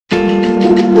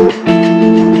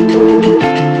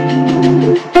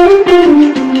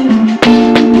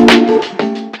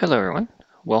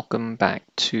welcome back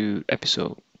to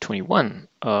episode 21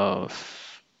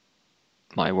 of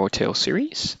my Wartales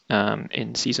series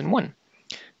in season 1.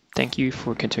 Thank you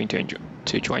for continuing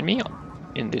to join me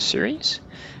in this series.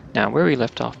 Now, where we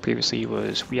left off previously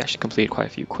was we actually completed quite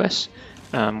a few quests.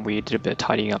 We did a bit of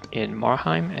tidying up in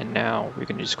Marheim, and now we're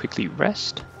going to just quickly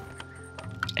rest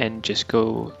and just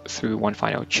go through one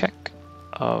final check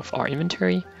of our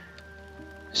inventory,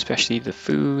 especially the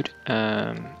food,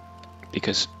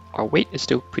 because our weight is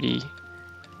still pretty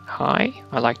high.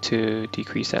 I like to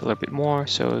decrease that a little bit more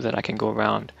so that I can go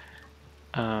around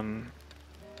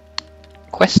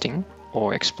questing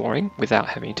or exploring without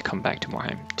having to come back to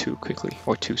Marheim too quickly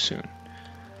or too soon.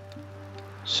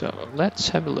 So let's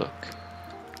have a look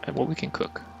at what we can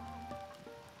cook.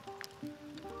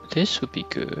 This would be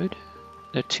good.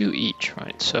 They're 2 each,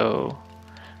 right? So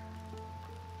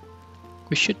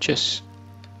we should just,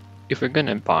 if we're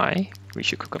gonna buy, we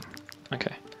should cook them.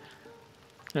 Okay.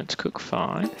 Let's cook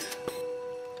 5.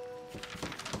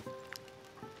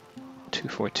 2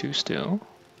 for 2 still.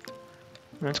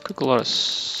 Let's cook a lot of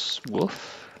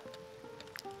wolf.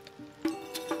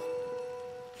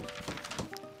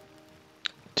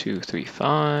 2, 3,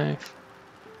 5.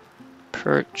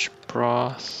 Perch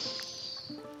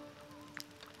broth.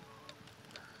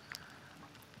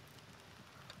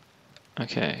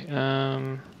 Okay,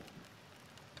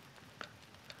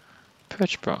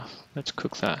 perch broth. Let's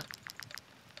cook that.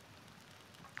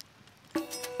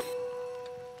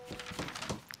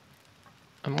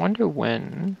 I wonder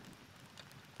when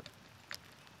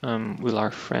will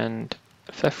our friend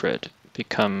Fefred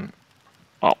become,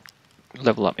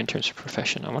 level up in terms of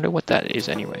profession. I wonder what that is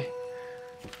anyway.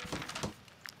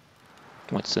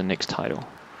 What's the next title?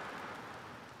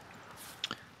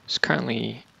 It's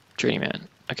currently journeyman.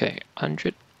 Okay,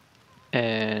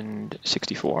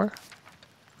 164.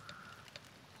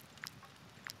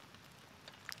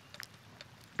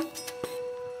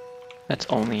 That's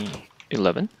only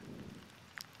 11.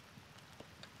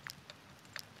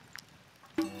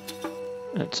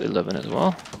 That's 11 as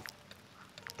well.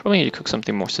 Probably need to cook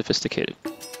something more sophisticated.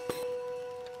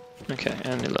 Okay,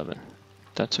 and 11.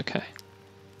 That's okay.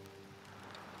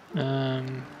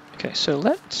 Okay, so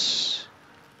let's...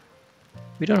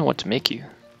 We don't know what to make you.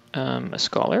 A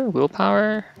scholar?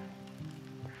 Willpower?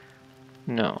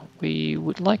 No, we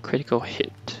would like critical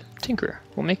hit. Tinkerer.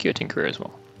 We'll make you a tinkerer as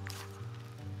well.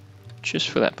 Just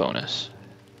for that bonus.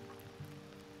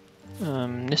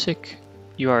 Nisik,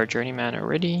 you are a journeyman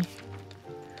already.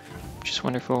 Which is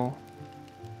wonderful.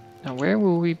 Now where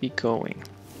will we be going?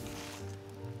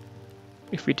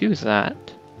 If we do that...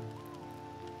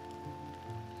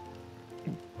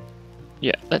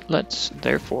 Yeah, let's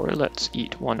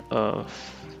eat one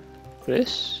of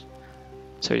this.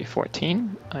 It's already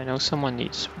 14. I know someone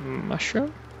needs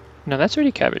mushroom. No, that's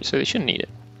already cabbage, so they shouldn't need it.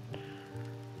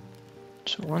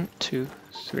 So 1, 2,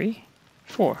 3,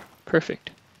 4.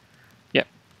 Perfect. Yep.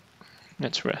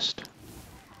 Let's rest.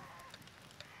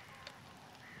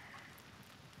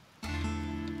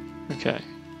 Okay.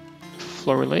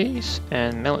 Florelays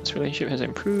and Mellet's relationship has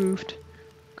improved.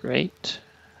 Great.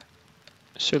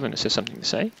 Surlinus has something to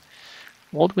say.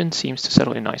 Waldwind seems to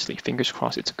settle in nicely. Fingers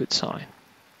crossed it's a good sign.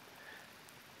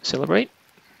 Celebrate.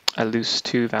 I lose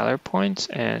 2 valor points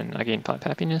and I gain 5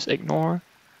 happiness. Ignore.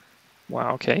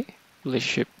 Wow, okay.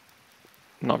 Relationship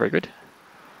not very good.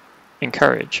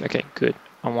 Encourage. Okay, good.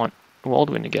 I want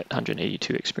Waldwind to get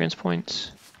 182 experience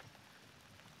points.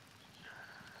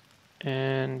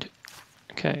 And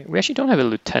okay, we actually don't have a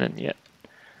lieutenant yet.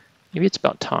 Maybe it's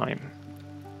about time.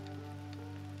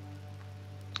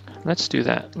 Let's do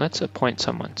that. Let's appoint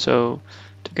someone. So,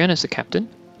 Dugan is the captain.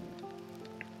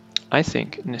 I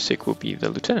think Nisik will be the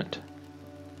lieutenant.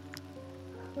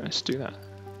 Let's do that.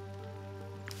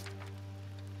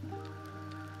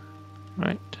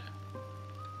 Right.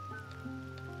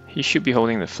 He should be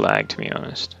holding the flag, to be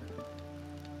honest.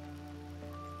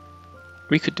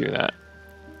 We could do that.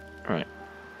 Right.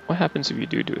 What happens if you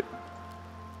do it?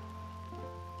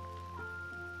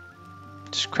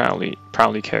 Just proudly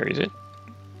carries it.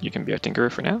 You can be a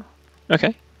tinkerer for now.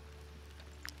 Okay.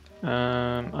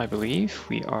 I believe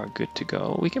we are good to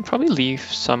go. We can probably leave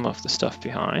some of the stuff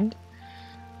behind.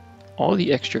 All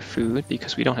the extra food,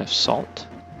 because we don't have salt.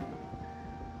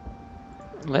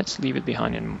 Let's leave it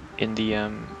behind in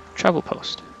the travel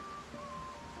post.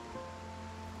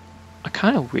 I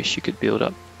kind of wish you could build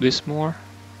up this more.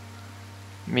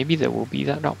 Maybe there will be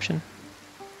that option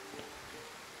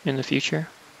in the future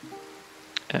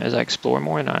as I explore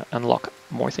more and I unlock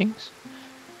more things.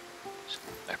 So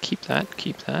keep that,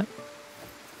 keep that.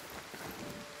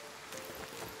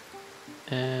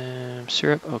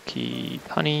 Syrup, I'll keep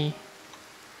honey.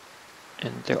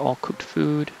 And they're all cooked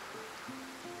food.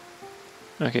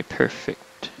 Okay,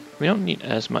 perfect. We don't need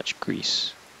as much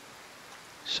grease.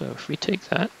 So if we take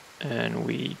that and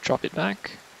we drop it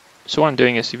back. So what I'm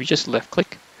doing is if you just left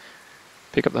click,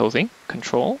 pick up the whole thing,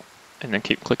 control, and then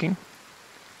keep clicking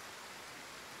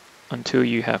until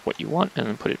you have what you want and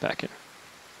then put it back in.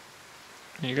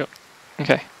 There you go.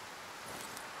 Okay.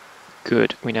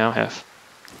 Good. We now have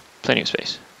plenty of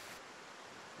space.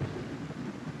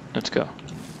 Let's go.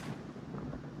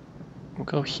 We'll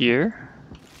go here.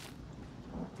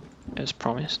 As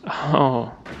promised.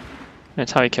 Oh,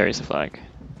 that's how he carries the flag.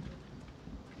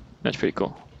 That's pretty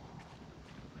cool.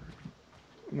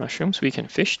 Mushrooms we can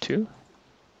fish too.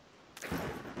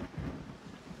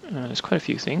 There's quite a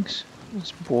few things.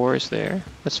 There's boars there.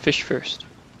 Let's fish first.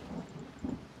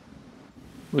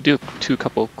 We'll do a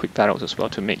couple quick battles as well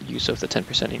to make use of the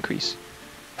 10% increase.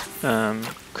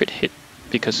 Crit hit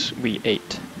because we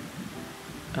ate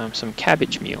some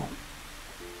cabbage meal.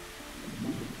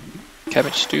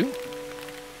 Cabbage stew?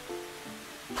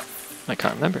 I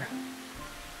can't remember.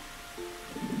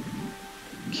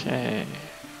 Okay.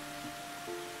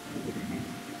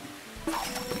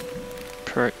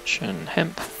 Perch and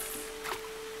hemp.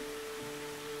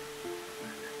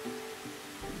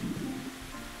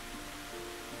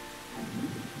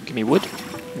 Give me wood?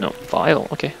 No, vial.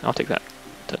 Okay, I'll take that.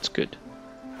 That's good.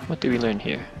 What do we learn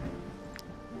here?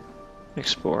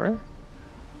 Explorer.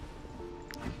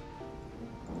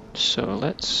 So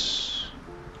let's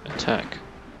attack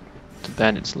the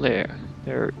bandits' lair.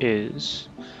 There is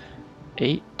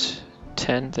 8,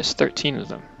 10, there's 13 of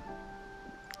them.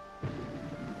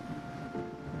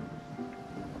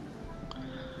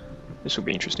 This will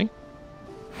be interesting.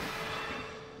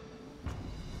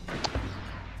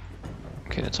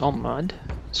 Okay, that's all mud.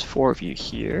 There's 4 of you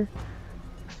here.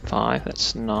 5,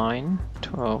 that's 9,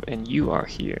 12, and you are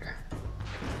here.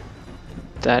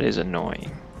 That is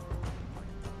annoying.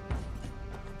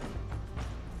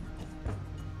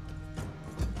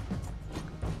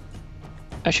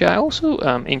 Actually, I also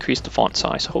increased the font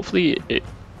size. So hopefully,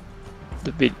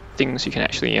 the big things you can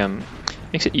actually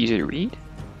makes it easier to read.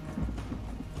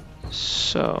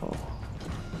 So,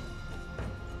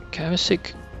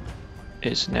 Kavasik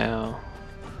is now.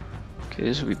 Okay,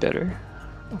 this will be better.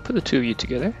 I'll put the 2 of you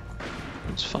together.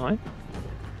 That's fine.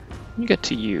 You get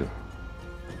to you.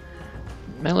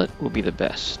 Mellet will be the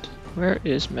best. Where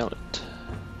is Mellet?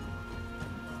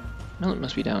 Mellet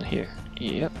must be down here.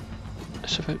 Yep.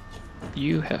 So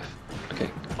you have. Okay,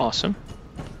 awesome.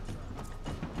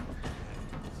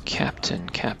 Captain.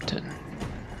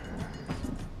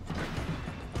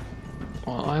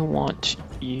 Well, I want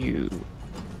you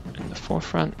in the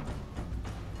forefront.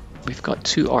 We've got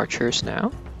 2 archers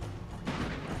now.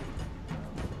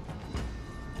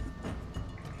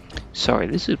 Sorry,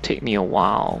 this will take me a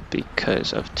while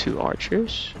because of 2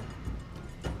 archers.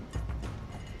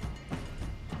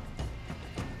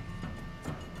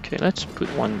 Okay, let's put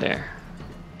 1 there.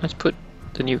 Let's put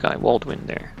the new guy, Waldwin,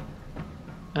 there.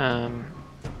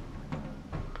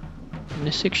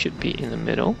 Nisik should be in the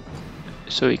middle,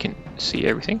 so he can see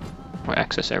everything, or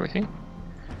access everything.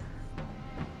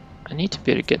 I need to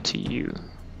be able to get to you.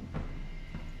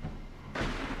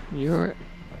 Your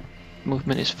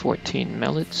movement is 14,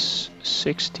 Mellet's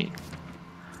 16.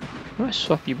 I'm gonna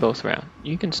swap you both around.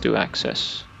 You can still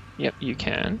access. Yep, you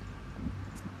can.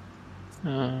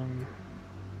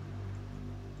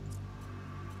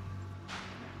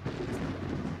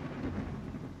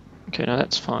 Okay, now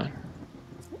that's fine.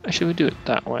 Actually, we'll do it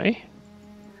that way.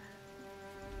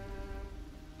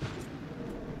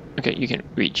 Okay, you can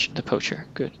reach the poacher.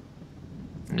 Good.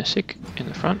 Nisik in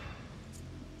the front.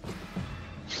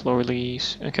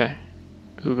 Florlees. Okay.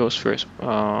 Who goes first?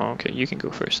 Okay, you can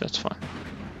go first. That's fine.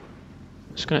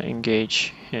 Just gonna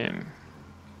engage him.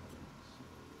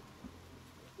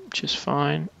 Which is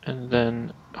fine. And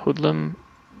then Hoodlum,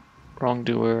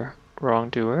 Wrongdoer,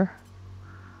 Wrongdoer.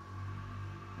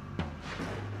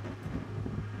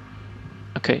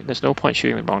 Okay, there's no point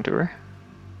shooting the Wrongdoer.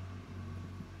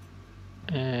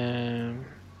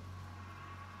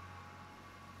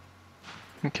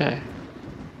 Okay.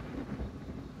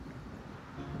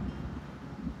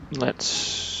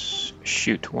 Let's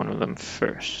shoot one of them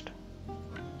first.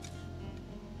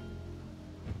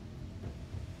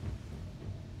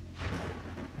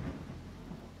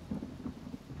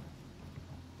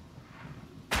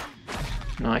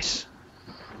 Nice.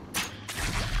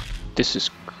 This is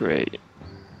great.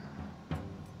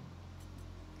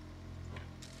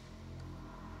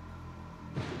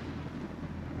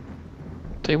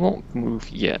 They won't move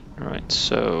yet, right?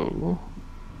 So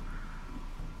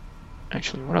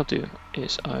actually what I'll do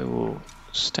is I will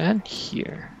stand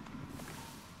here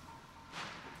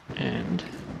And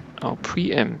I'll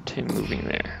preempt him moving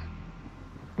there.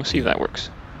 We'll see if that works.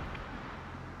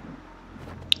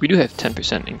 We do have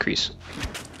 10% increase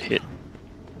hit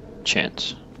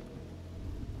chance.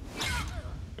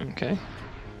 Okay.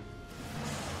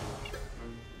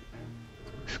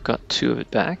 We've got 2 of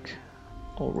it back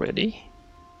already.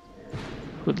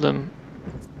 Hoodlum,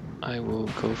 I will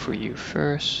go for you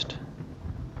first.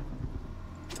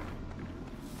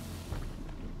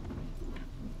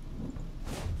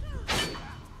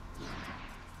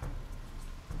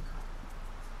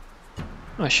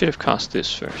 I should have cast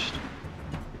this first.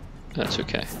 That's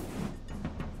okay.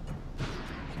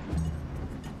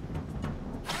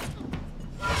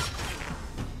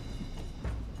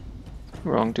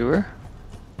 Wrongdoer.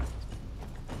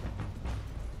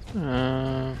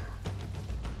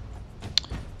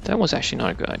 That was actually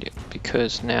not a good idea,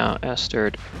 because now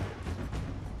Asterd...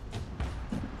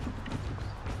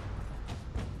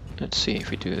 Let's see if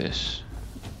we do this.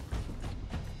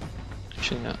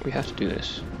 Actually no, we have to do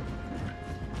this.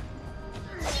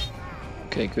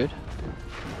 Okay, good.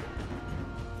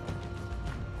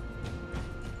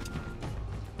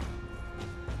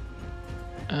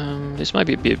 This might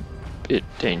be a bit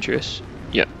dangerous.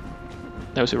 Yep,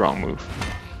 that was the wrong move.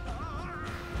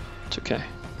 It's okay.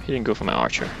 He didn't go for my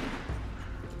archer.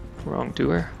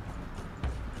 Wrongdoer.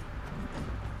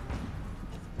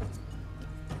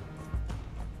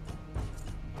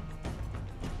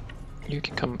 You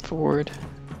can come forward.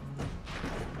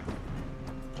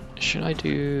 Should I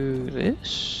do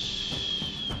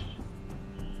this?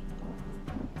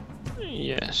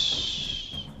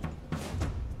 Yes.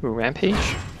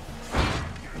 Rampage?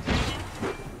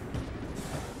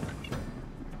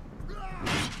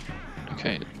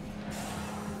 Okay.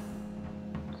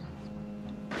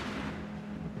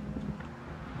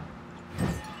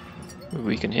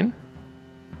 Weaken him.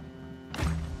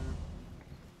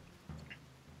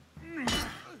 I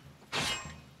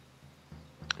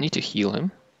need to heal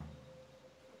him.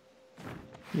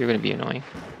 You're gonna be annoying.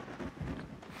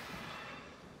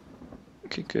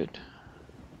 Okay, good.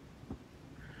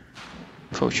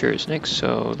 Poacher is next,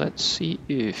 so let's see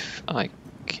if I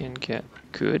can get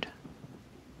good.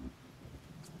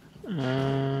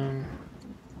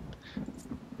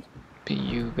 Be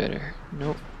you better.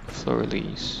 Nope.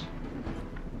 Floralise.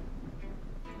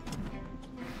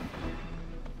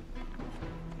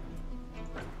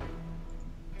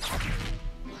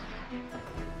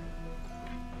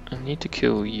 I need to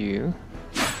kill you.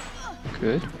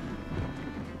 Good.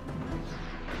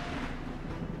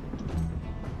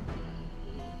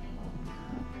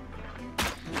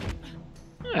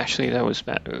 Actually, that was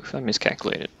bad move. I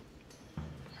miscalculated.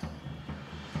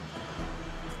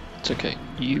 It's okay.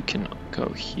 You can go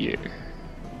here.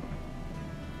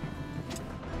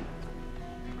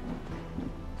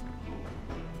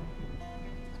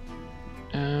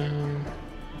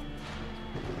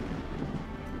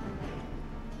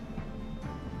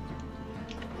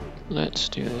 Let's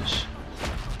do this.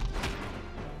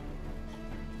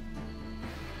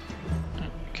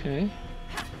 Okay.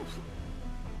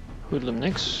 Hoodlum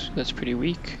next. That's pretty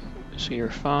weak, so you're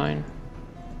fine.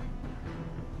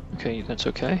 Okay, that's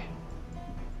okay.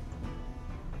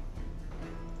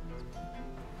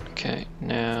 Okay,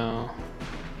 now...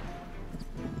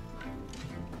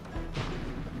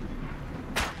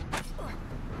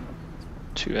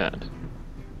 to add.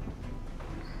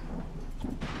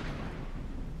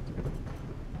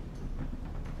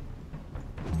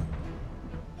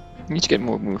 Need to get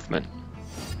more movement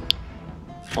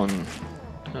on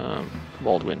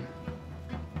Baldwin.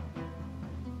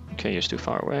 Okay, you're too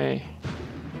far away.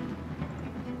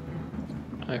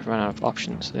 I've run out of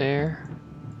options there.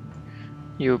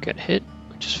 You'll get hit,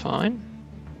 which is fine.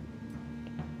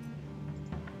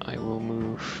 I will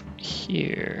move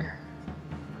here.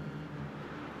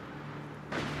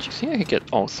 Do you think I could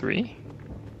get all 3?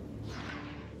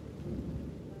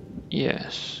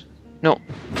 Yes. No.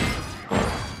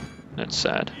 That's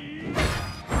sad.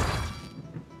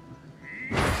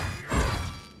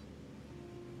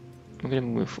 I'm gonna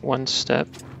move 1 step,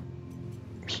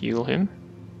 heal him,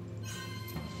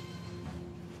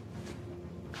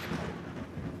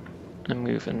 and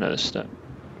move another step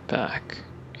back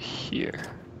here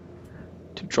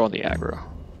to draw the aggro.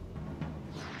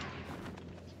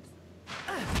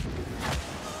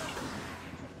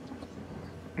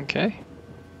 Okay.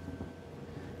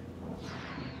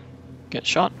 Get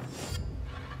shot.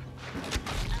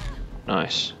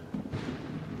 Nice.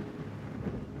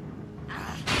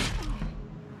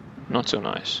 Not so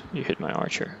nice. You hit my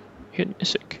archer. You hit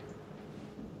Mystic.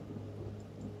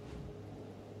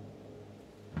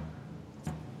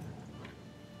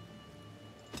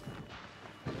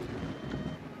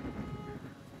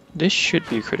 this should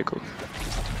be critical.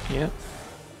 Yeah.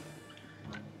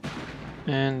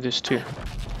 And this too.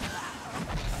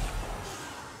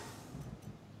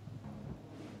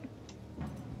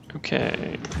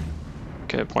 Okay.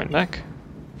 Get a point back.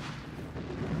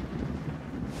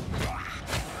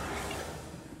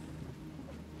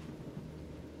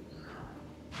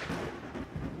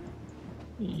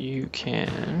 You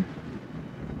can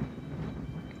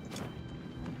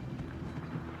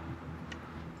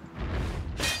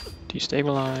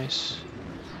destabilize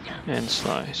and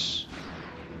slice.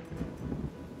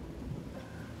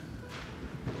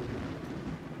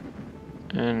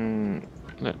 And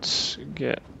let's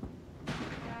get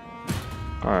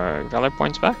our valor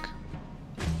points back.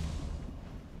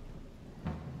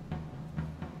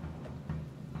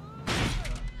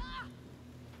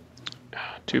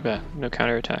 Too bad, no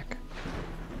counterattack.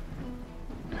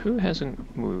 Who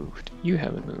hasn't moved? You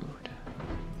haven't moved.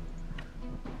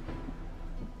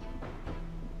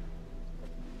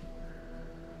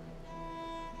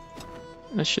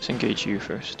 Let's just engage you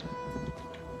first.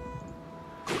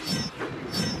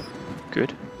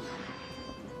 Good.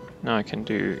 Now I can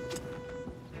do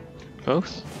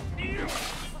both.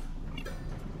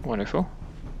 Wonderful.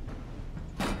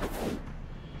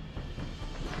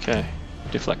 Okay,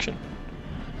 deflection.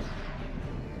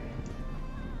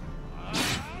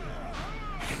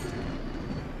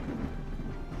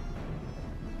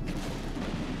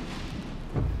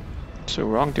 So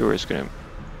wrongdoer is gonna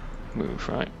move,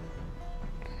 right?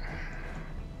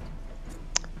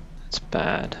 That's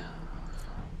bad.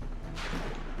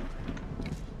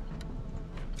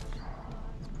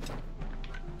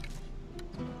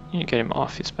 You need to get him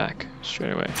off his back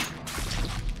straight away.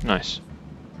 Nice.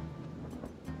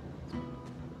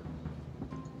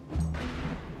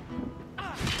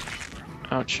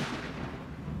 Ouch.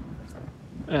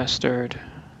 Asterd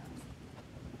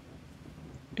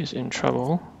is in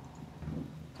trouble.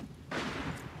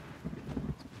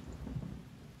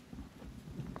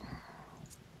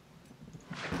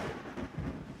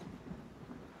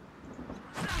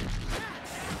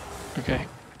 Okay,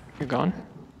 you're gone.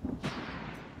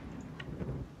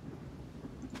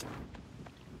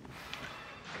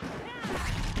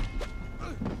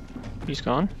 He's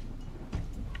gone.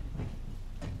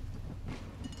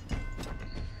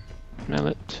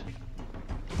 Mallet.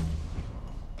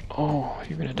 Oh,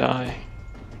 you're gonna die.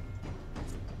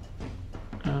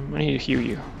 I need to heal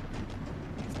you.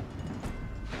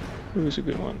 Who's a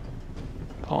good one?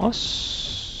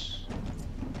 Boss?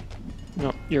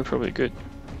 No, you're probably good.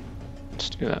 Let's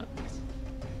do that.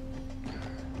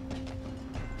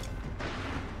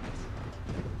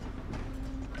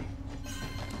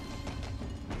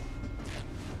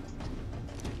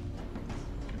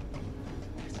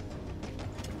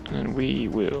 And we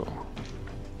will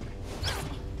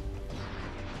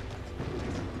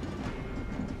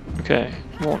okay,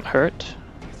 won't hurt.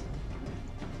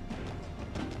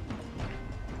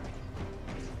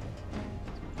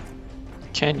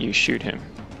 Can you shoot him?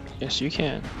 Yes, you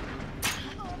can.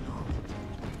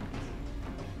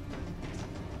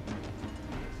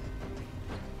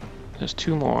 There's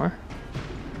two more.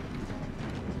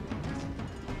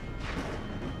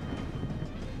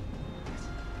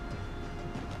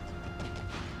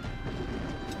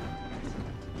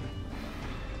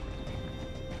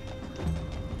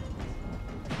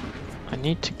 I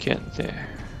need to get there.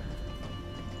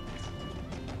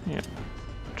 Yeah,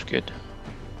 that's good.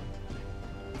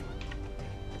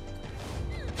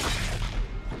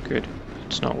 Good,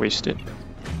 it's not wasted.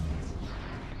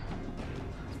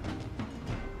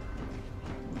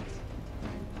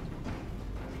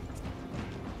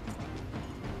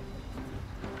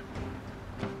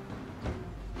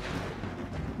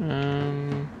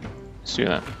 Let's do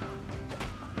that.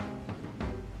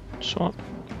 Swap.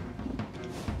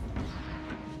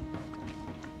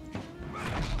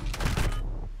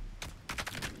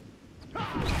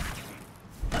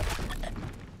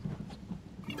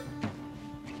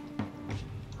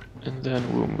 And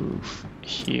then we'll move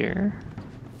here.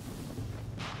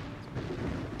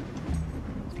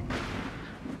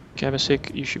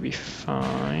 Gabasik, you should be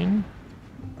fine.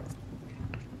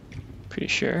 Pretty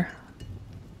sure.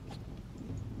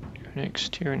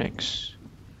 You're next.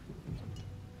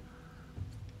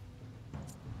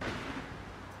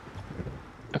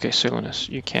 Okay, Silenus,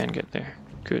 you can get there.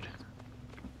 Good.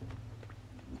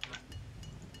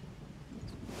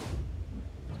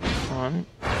 Come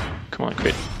on,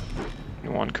 crit.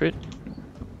 One crit.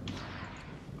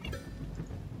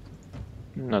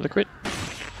 Another crit.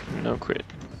 No crit.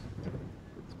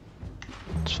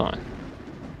 It's fine.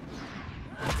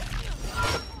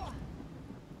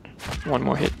 One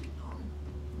more hit.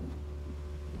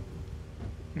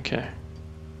 Okay.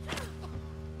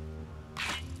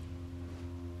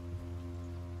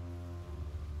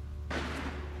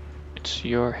 It's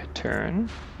your turn.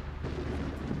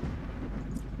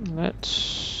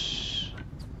 Let's...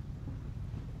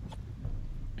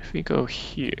 If we go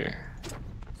here...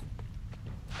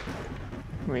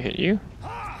 We hit you.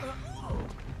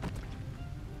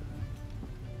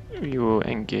 We will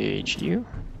engage you.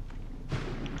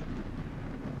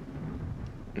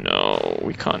 No,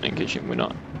 we can't engage him, we're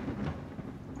not.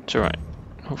 It's alright.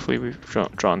 Hopefully we've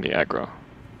drawn the aggro.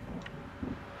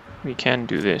 We can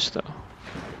do this though.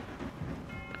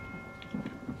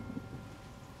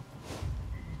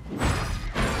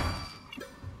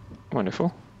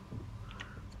 Wonderful.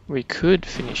 We could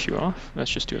finish you off.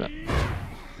 Let's just do that.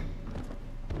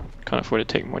 Can't afford to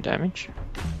take more damage.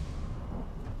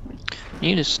 You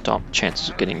need to stop chances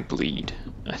of getting bleed,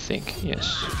 I think,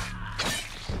 yes.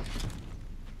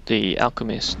 The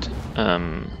alchemist,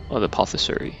 or the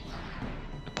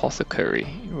apothecary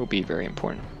will be very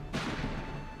important.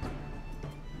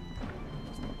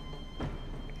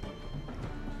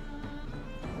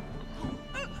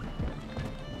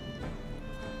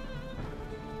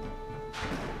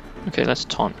 Okay, let's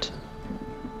taunt.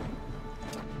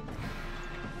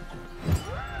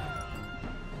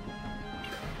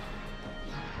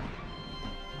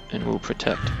 And we'll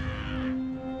protect.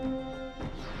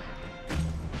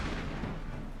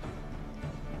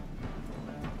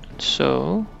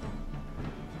 So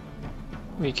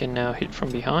we can now hit from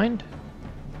behind.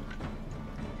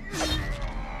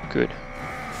 Good.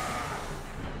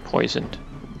 Poisoned.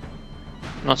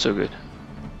 Not so good.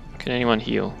 Can anyone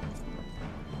heal?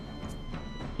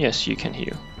 Yes, you can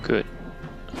heal. Good.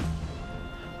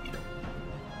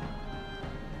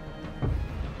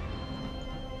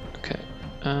 Okay.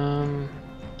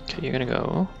 Okay, you're gonna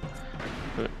go.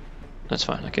 But that's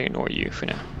fine. I can ignore you for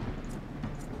now.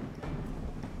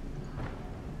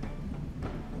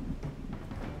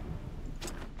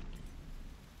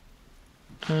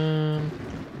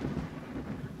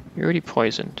 You're already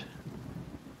poisoned.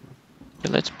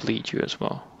 But let's bleed you as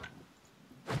well.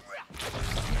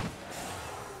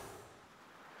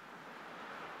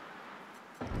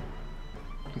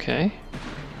 Okay.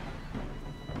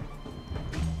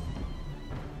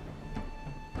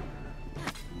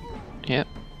 Yep.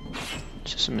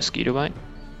 Just a mosquito bite.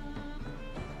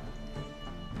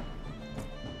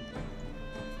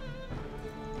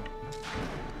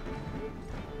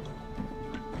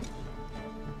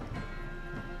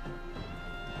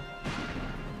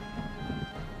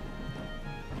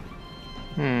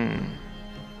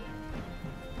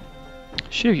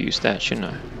 Should have used that, shouldn't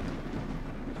I?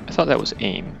 I thought that was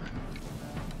aim.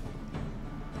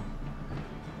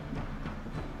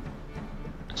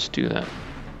 Let's do that.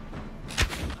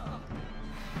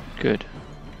 Good.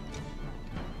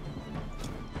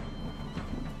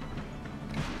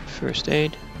 First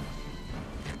aid.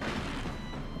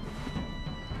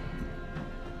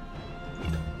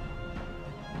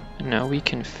 And now we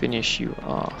can finish you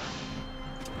off.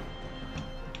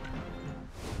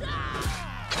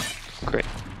 Great.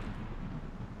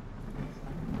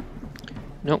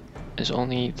 Nope, there's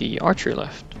only the archer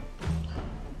left.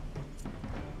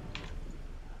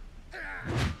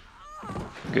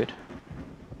 Good.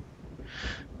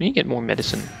 We need to get more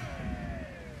medicine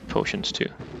potions too.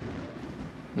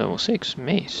 Level 6,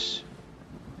 mace.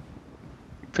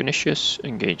 Pernicious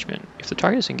engagement. If the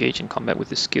target is engaged in combat with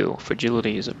this skill,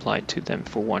 fragility is applied to them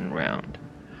for 1 round.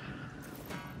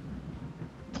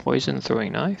 Poison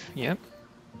throwing knife, yep.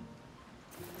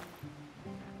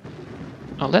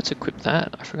 Oh, let's equip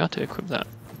that. I forgot to equip that.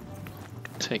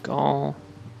 Take all.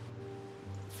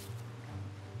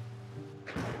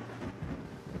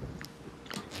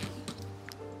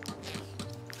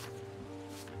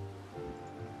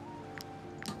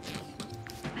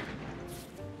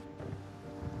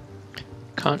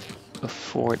 Can't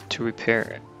afford to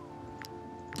repair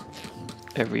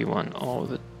everyone all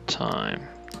the time.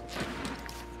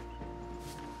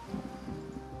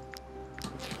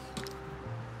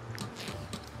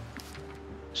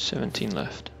 $17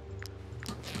 left.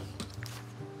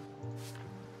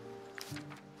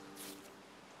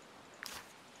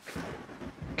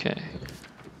 Okay.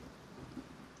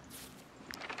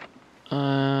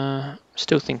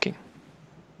 Still thinking.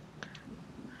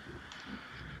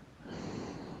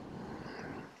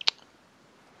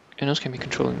 And those can be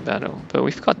controlling battle, but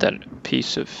we've got that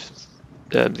piece of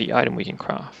the item we can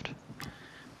craft.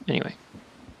 Anyway.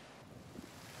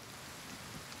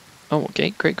 Oh,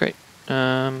 okay, great.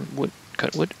 Wood,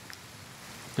 cut wood.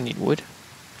 We need wood.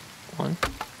 1,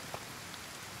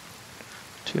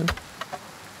 2,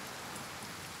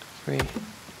 3,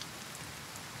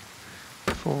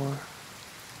 4,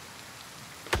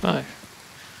 5.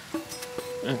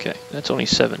 Okay, that's only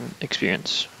 7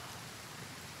 experience.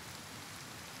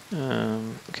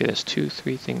 Okay, there's 2,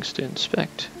 3 things to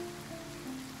inspect.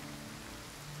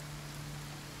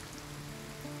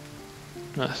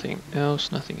 Nothing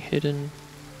else, nothing hidden.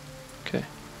 Okay.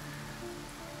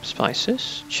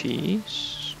 Spices,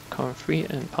 cheese, comfrey,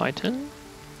 and python.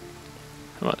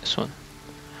 How about this one?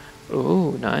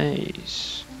 Oh,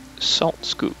 nice. Salt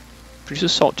scoop.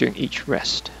 Produces salt during each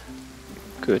rest.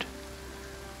 Good.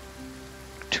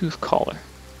 Tooth collar.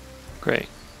 Great.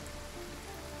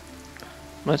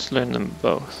 Let's learn them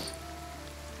both.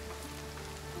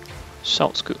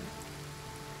 Salt scoop.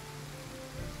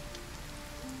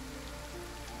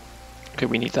 Okay,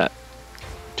 we need that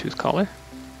tooth collar.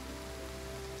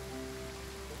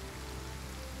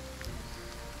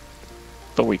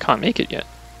 But we can't make it yet.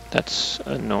 That's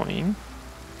annoying.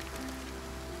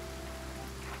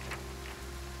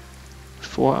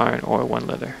 4 iron ore, 1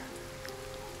 leather.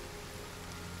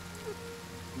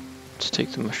 Let's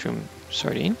take the mushroom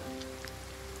sardine.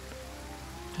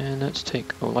 And let's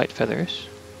take light feathers.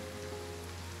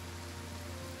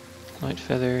 Light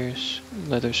feathers,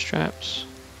 leather straps.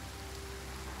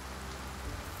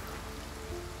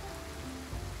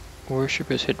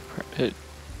 Worshipper's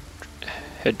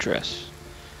headdress.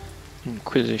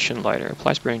 Inquisition lighter.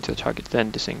 Applies burning to the target,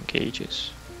 then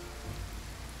disengages.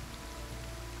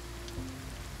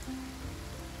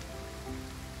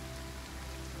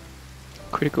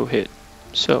 Critical hit.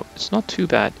 So it's not too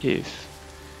bad if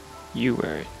you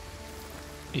wear it.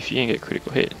 If you didn't get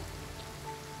critical hit.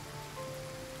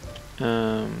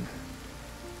 And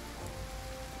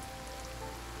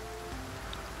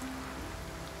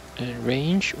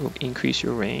range will increase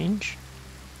your range.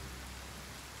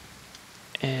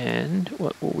 And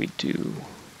what will we do?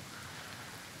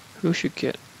 Who should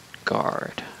get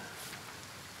guard?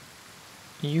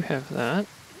 You have that.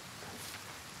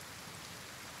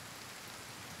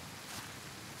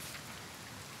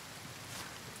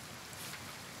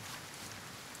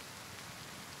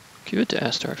 Give it to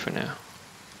Astard for now.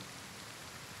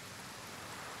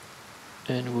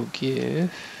 And we'll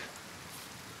give...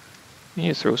 We need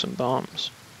to throw some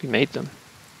bombs. We made them.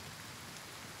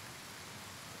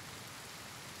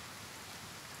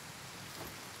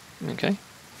 Okay.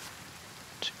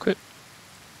 Let's equip.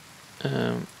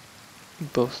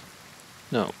 Both.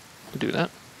 No, we'll do that.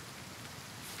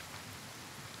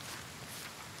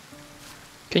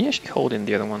 Can you actually hold in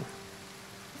the other one?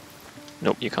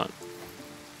 Nope, you can't.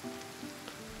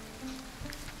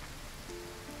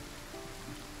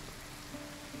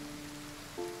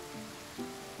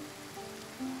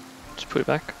 Just put it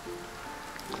back.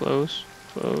 Close,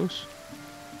 close.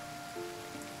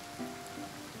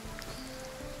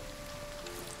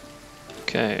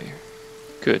 Okay,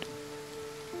 good.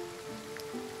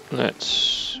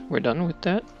 We're done with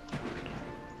that.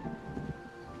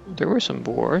 There were some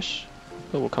boars,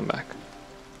 but we'll come back.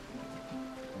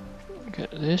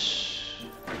 Get this.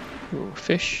 Ooh,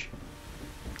 fish.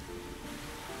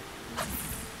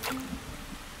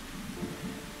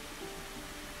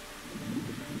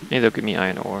 Maybe they'll give me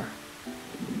iron ore.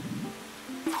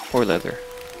 Or leather.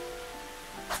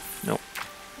 Nope.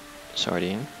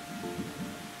 Sardine.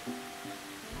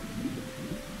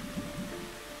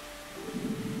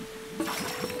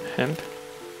 Hemp.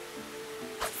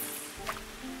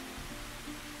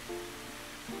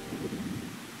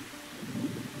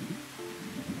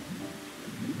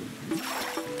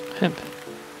 Hemp.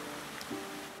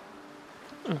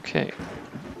 Okay.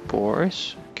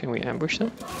 Boars. Can we ambush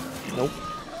them? Nope.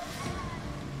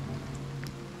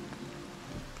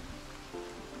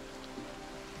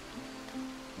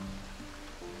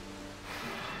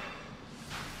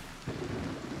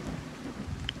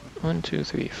 One, two,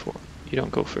 three, four. You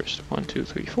don't go first. 1, 2,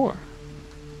 3, 4.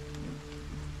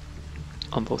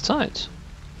 On both sides.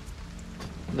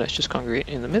 Let's just congregate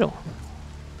in the middle.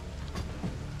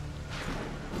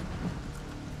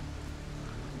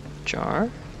 Jar.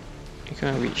 You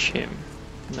can reach him.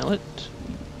 Mallet.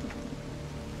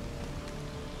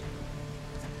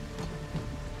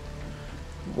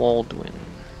 Waldwin.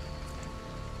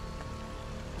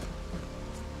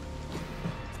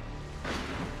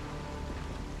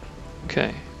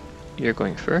 Okay. You're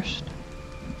going first.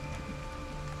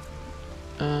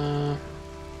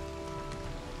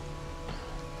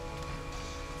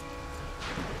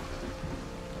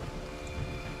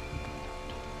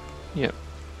 Yep,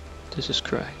 this is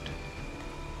correct.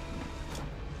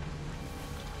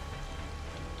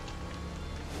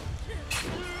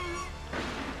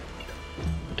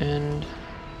 And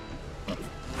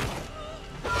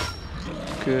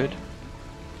good.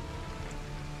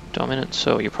 dominant,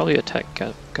 so you probably attack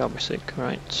Galbrasic,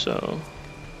 right? So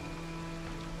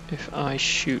if I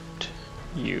shoot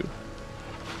you,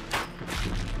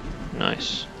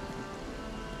 nice.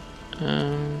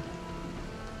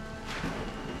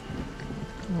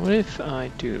 What if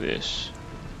I do this?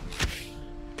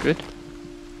 Good.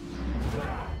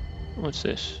 What's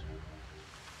this?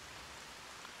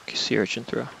 Sea urchin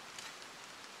throw.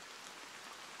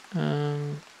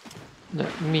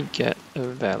 Let me get a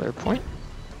valor point.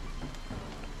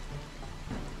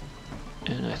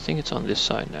 And I think it's on this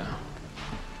side now.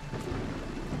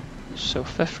 So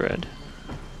Fefred.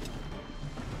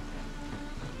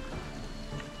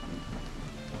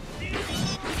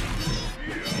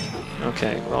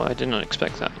 Okay, well I did not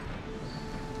expect that.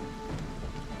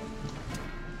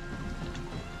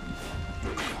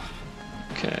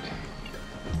 Okay.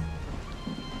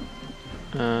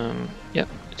 Yep,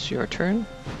 it's your turn.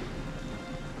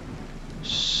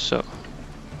 So,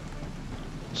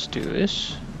 let's do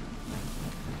this.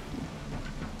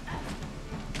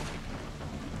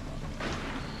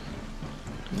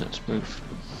 And let's move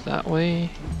that way.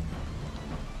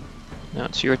 Now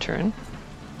it's your turn.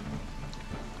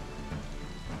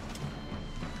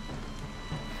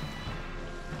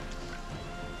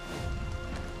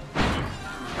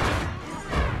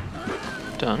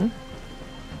 Done.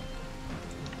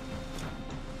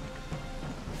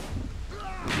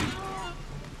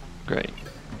 Great.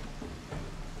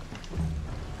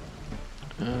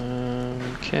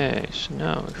 Okay, so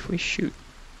now if we shoot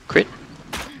crit,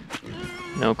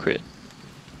 no crit.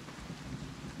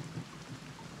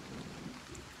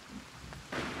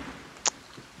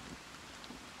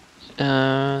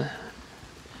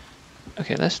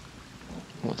 Okay, let's.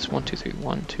 Well, it's 1, 2, 3.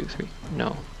 1, 2, 3.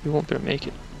 No, we won't be able to make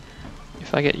it.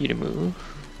 If I get you to move.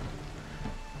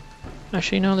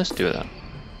 Actually, no, let's do that.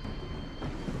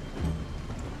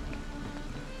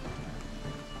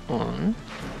 1,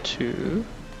 2.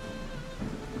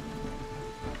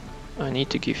 I need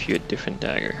to give you a different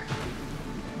dagger.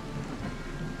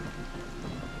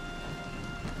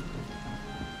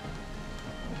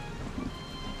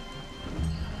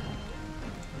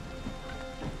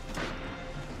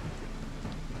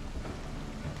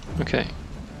 Okay.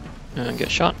 And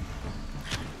get shot.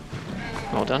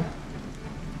 Well done.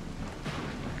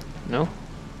 No.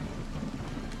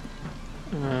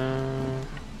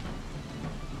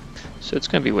 So it's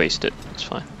going to be wasted. It's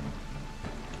fine.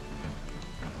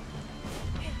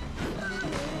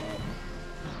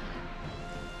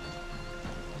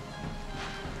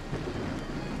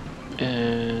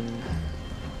 And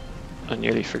I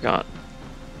nearly forgot.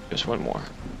 There's one more.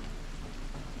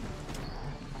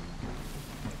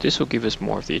 This will give us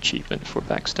more of the achievement for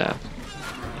backstab.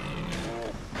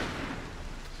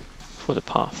 For the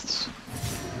paths.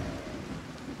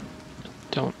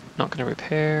 Not gonna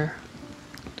repair.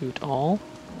 Loot all.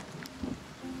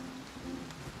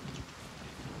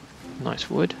 Nice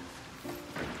wood.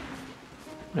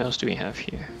 What else do we have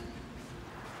here?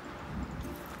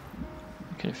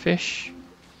 Can I fish?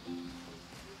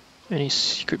 Any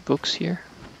secret books here?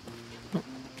 Oh.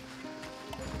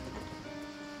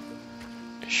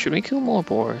 Should we kill more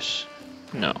boars?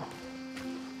 No.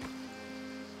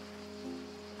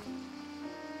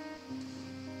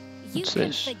 You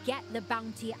can forget the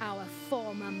bounty our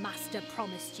former master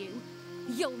promised you.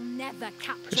 You'll never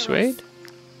capture Persuade? us.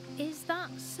 Is that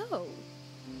so?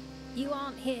 You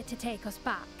aren't here to take us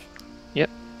back? Yep.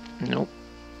 Nope.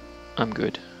 I'm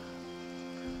good.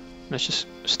 Let's just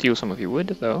steal some of your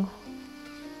wood, though.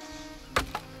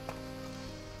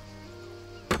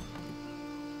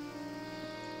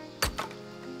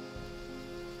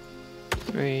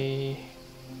 Three,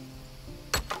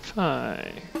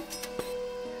 5.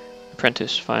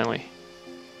 Apprentice, finally.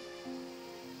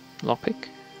 Lockpick.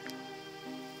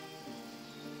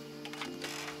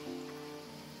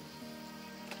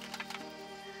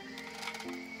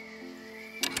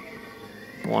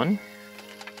 One.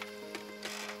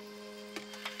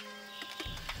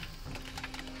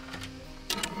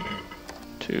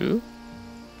 Two.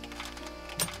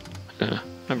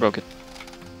 I broke it.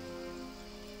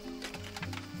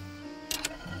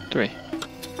 3.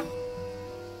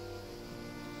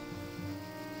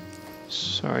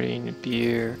 Sardine,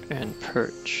 beer, and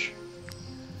perch.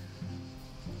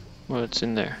 What's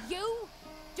in there? You!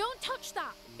 Don't touch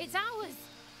that! It's ours!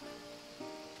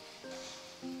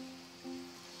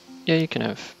 Yeah, you can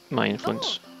have my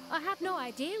influence. Oh, I had no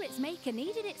idea its maker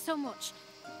needed it so much.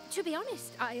 To be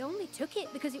honest, I only took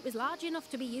it because it was large enough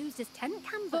to be used as tent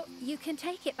canvas. But you can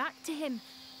take it back to him.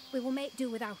 We will make do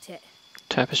without it.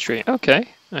 Tapestry. Okay,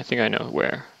 I think I know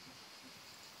where.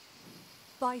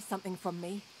 Buy something from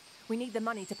me. We need the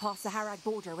money to pass the Harag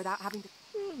border without having to...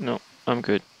 No, I'm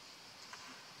good.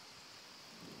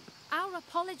 Our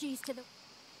apologies to the...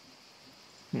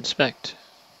 Inspect.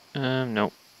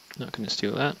 Nope. Not gonna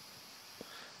steal that.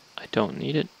 I don't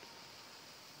need it.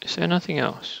 Is there nothing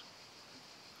else?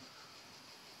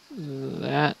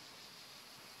 That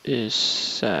is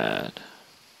sad.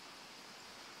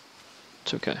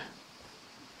 It's okay.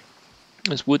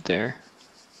 There's wood there.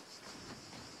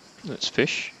 Let's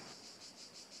fish.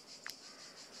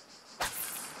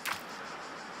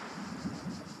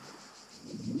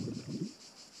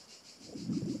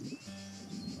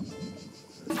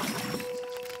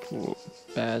 Ooh,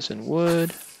 baz and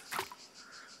wood.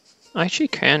 I actually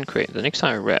can create, the next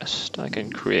time I rest, I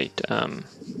can create the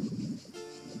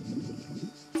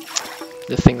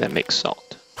thing that makes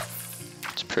salt.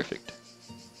 It's perfect.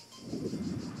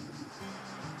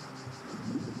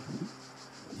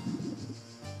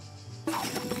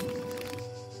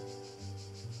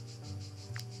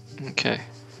 Okay,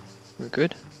 we're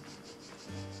good.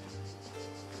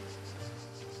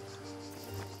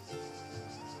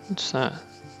 What's that?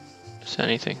 Is that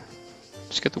anything?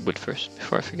 Let's get the wood first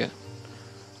before I forget.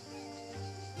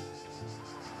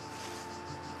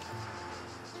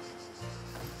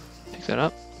 Pick that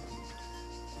up.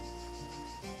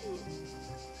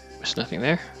 There's nothing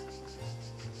there.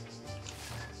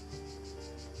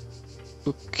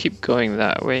 We'll keep going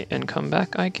that way and come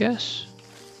back, I guess.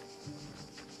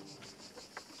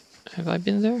 Have I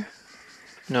been there?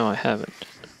 No, I haven't.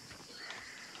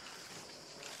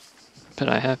 But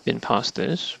I have been past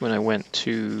this when I went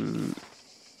to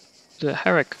the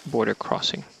Harag border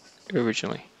crossing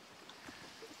originally.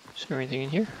 Is there anything in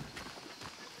here?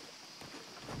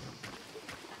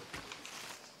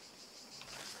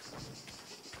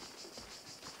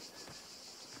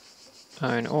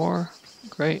 Iron ore,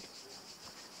 great.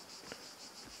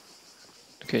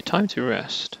 Okay, time to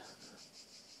rest.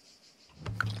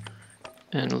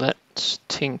 And let's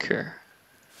tinker.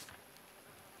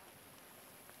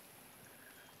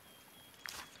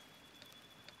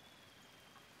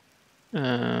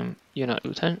 You're not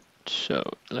lieutenant, so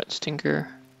let's tinker.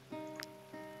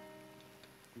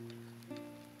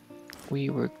 We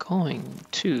were going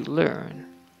to learn.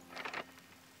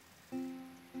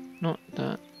 Not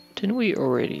that. Didn't we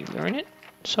already learn it?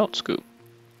 Salt scoop.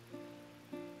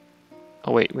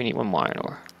 Oh wait, we need one more iron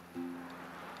ore.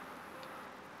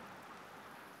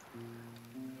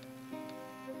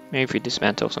 Maybe if we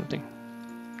dismantle something.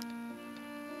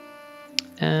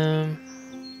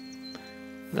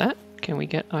 That? Can we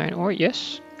get iron ore?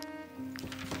 Yes.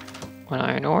 One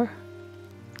iron ore.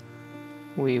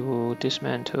 We will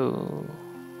dismantle...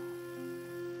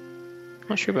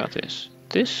 Not sure about this.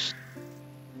 This...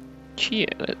 Yeah,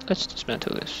 let's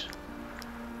dismantle this.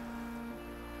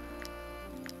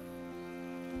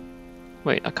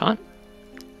 Wait, I can't?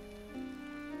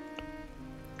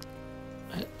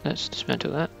 Let's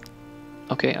dismantle that.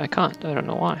 Okay, I can't. I don't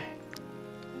know why.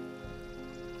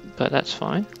 But that's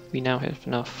fine. We now have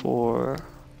enough for...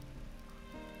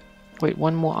 Wait,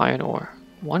 one more iron ore.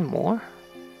 One more?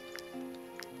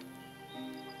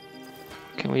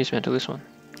 Can we dismantle this one?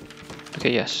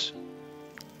 Okay, yes.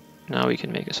 Now we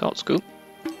can make a salt scoop.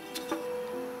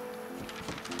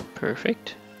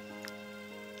 Perfect.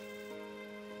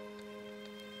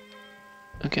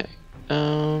 Okay.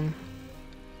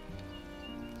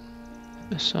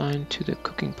 Assign to the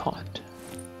cooking pot.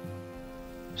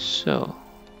 So,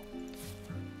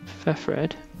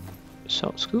 Fefred,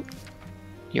 salt scoop.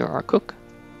 You're our cook.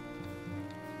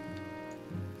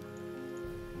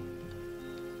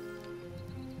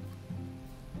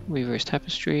 Weaver's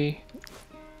tapestry.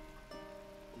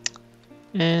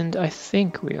 And I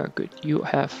think we are good. You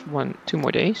have 2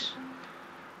 more days.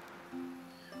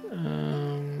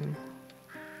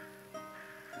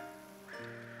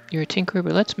 You're a tinkerer,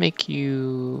 but let's make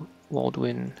you,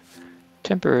 Waldwin,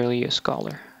 temporarily a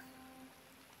scholar.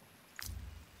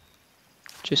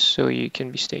 Just so you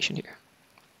can be stationed here.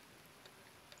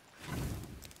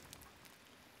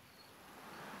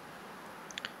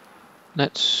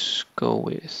 Let's go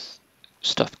with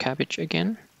stuffed cabbage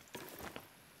again.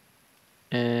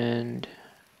 And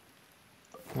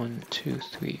 1, 2,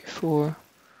 3, 4,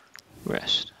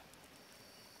 rest.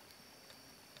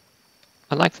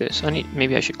 I like this.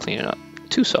 Maybe I should clean it up.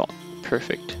 2 salt,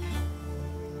 perfect.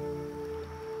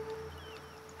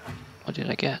 What did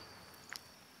I get?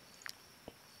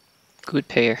 Good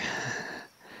payer.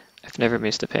 I've never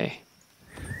missed a pay.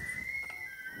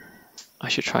 I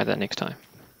should try that next time.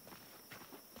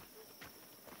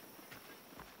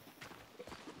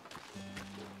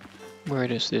 Where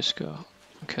does this go?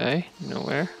 Okay,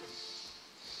 nowhere.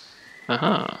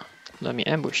 Aha, let me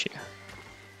ambush you.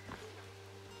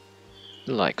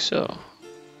 Like so.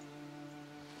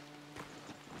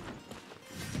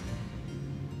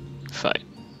 Fight.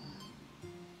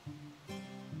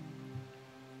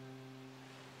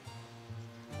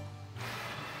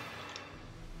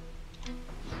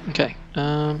 Okay,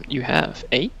 you have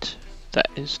 8. That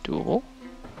is doable.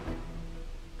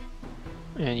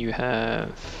 And you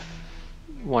have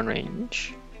 1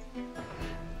 range.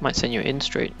 Might send you in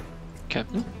straight,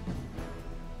 Captain.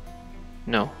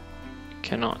 No,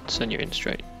 cannot send you in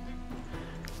straight.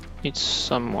 Need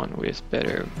someone with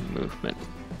better movement.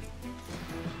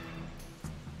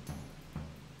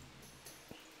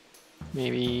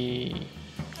 Maybe...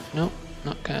 Nope,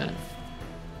 not gonna...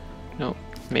 Nope,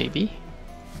 maybe.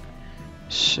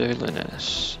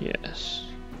 Surliness, yes.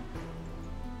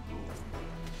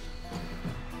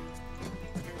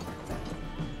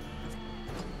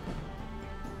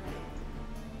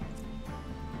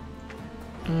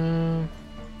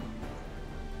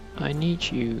 I need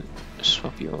you to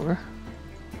swap you over.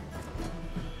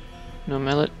 No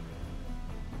mallet.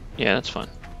 Yeah, that's fine.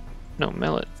 No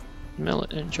mallet.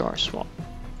 Mallet and jar swap.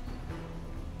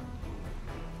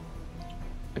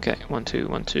 Okay, 1 2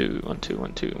 1 2 1 2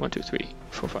 1 2 1 2 3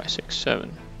 4 5 6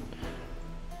 7.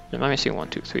 Am I missing 1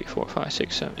 2 3 4 5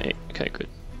 6 7 8? Okay, good.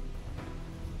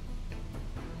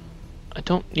 I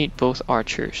don't need both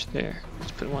archers there.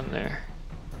 Let's put one there.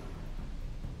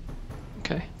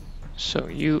 Okay, so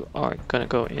you are gonna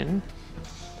go in.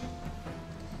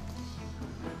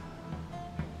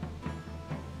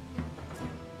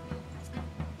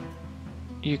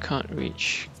 You can't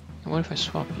reach. What if I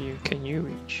swap you? Can you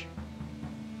reach?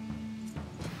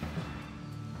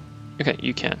 Okay,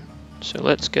 you can. So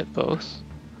let's get both.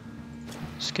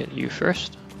 Let's get you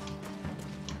first.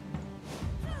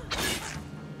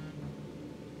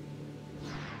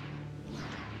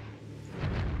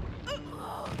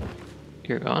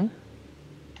 You're gone.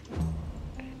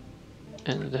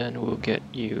 And then we'll get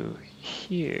you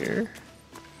here.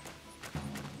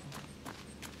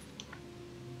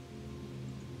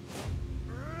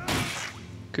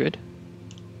 Good.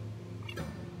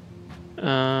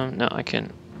 No, I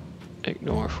can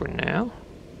ignore for now.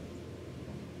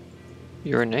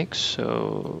 You're next,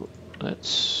 so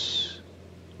let's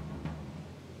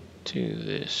do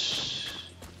this.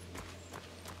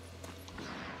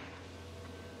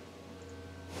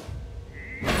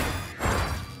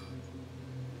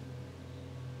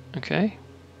 Okay.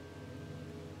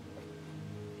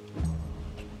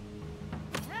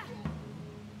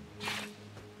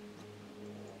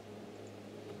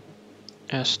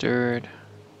 Asterd.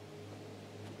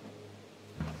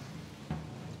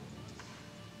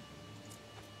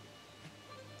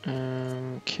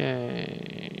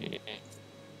 Okay.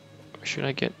 Should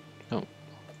I get... No.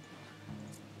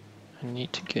 I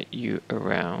need to get you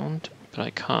around, but I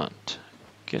can't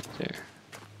get there.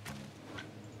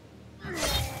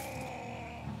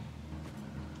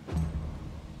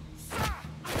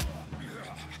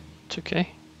 It's okay.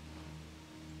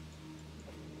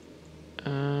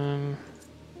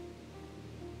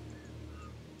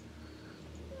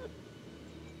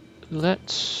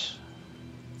 Let's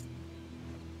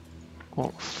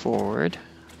walk forward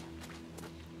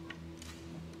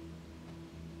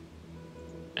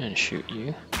and shoot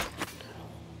you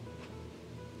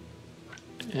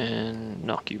and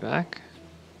knock you back.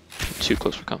 Too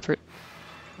close for comfort.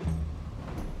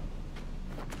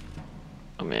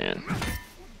 Oh man.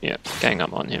 Yeah, gang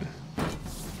up on him.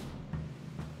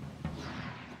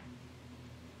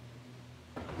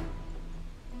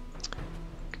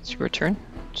 It's your turn,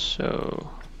 so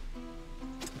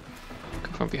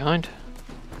come from behind.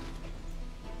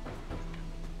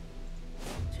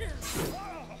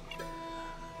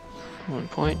 One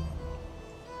point.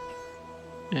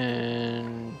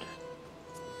 And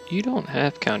you don't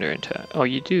have counter attack. Oh,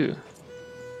 you do.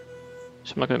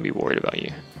 So I'm not going to be worried about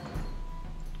you.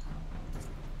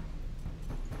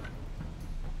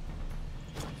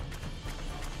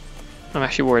 I'm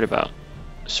actually worried about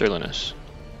Surliness,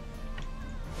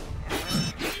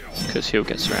 because he'll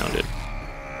get surrounded.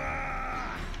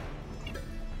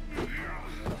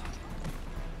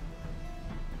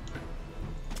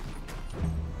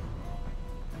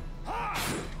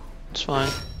 It's fine.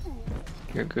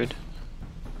 You're good.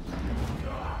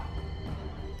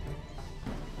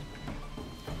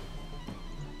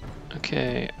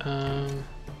 Okay,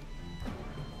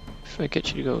 if I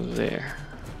get you to go there,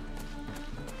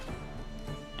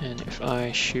 and if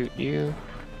I shoot you,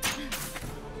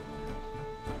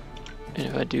 and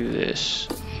if I do this,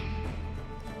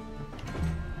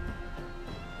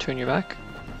 turn your back.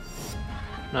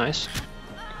 Nice.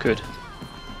 Good.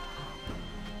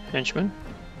 henchman.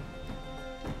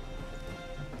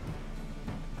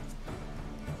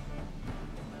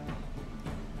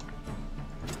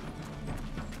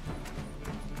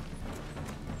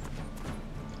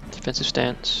 Defensive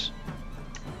stance.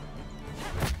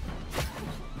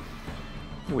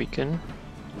 Weaken.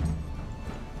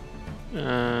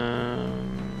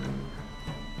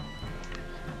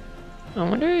 I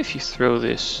wonder if you throw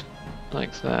this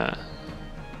like that.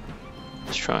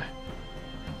 Let's try.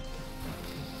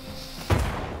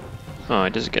 Oh,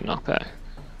 it doesn't get knocked back.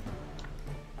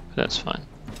 That's fine.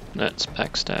 Let's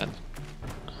backstab.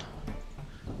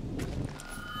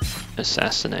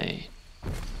 Assassinate.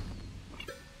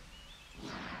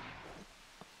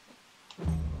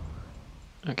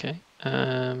 Okay.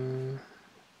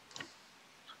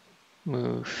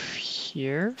 Move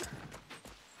here.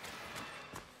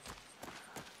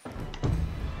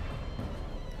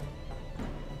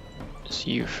 It's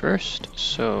you first,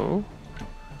 so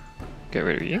get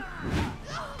rid of you.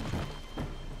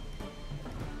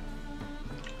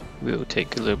 We'll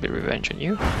take a little bit of revenge on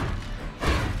you.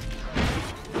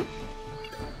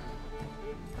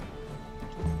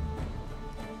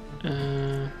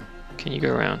 Can you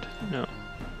go around? No.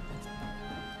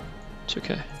 It's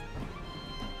okay.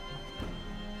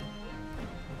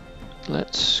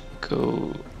 Let's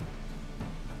go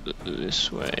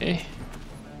this way.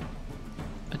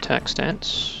 Attack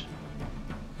stance.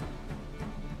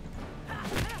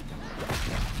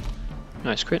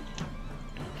 Nice crit.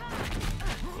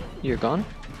 You're gone.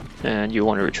 And you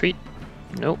want to retreat?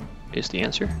 Nope, is the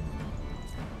answer.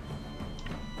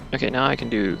 Okay, now I can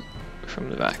do from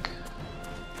the back.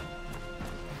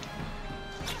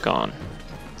 Gone.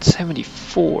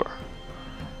 74.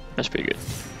 That's pretty good.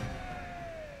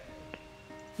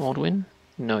 Aldwin?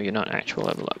 No, you're not actual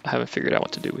level up. I haven't figured out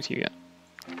what to do with you yet.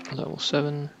 Level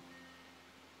 7.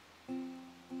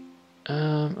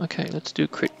 Okay, let's do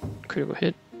critical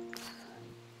hit.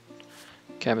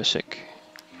 Gabasic.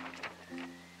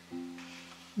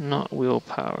 Not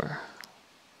willpower.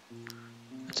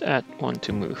 Let's add 1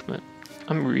 to movement.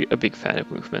 I'm a big fan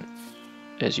of movement,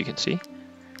 as you can see.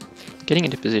 Getting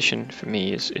into position for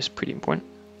me is pretty important.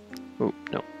 Oh,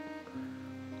 no.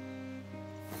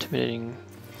 Intimidating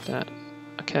that.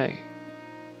 Okay.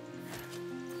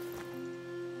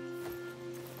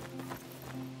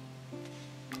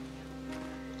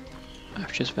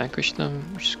 I've just vanquished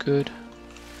them, which is good.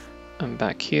 I'm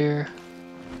back here.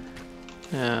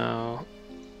 Now,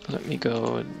 let me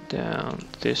go down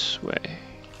this way.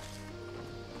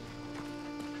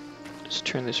 Let's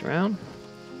turn this around.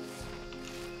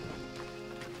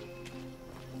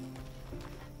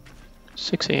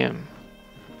 $6 AM.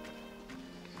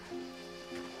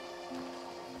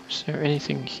 Is there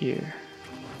anything here?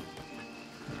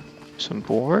 Some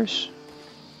boars?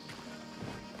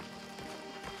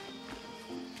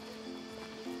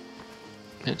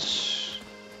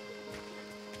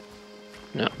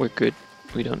 No, we're good.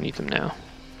 We don't need them now.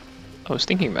 I was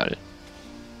thinking about it.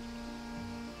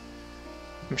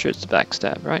 I'm sure it's the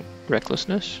backstab, right?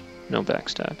 Recklessness? No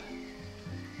backstab.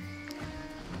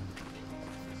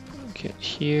 Get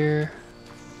here.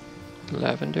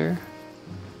 Lavender.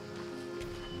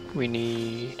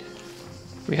 We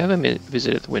have a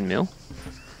visit at the windmill.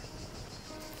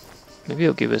 Maybe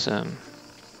he'll give us a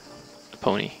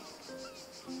pony.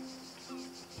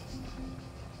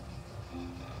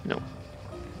 No.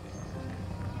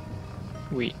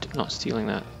 Wheat, not stealing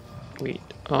that. Wheat.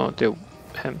 Oh, the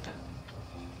hemp.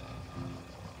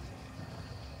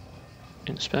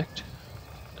 Inspect.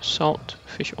 Salt,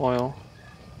 fish oil.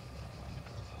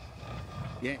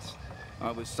 Yes,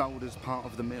 I was sold as part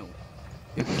of the mill.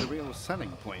 It was a real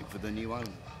selling point for the new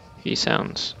owner. He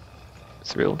sounds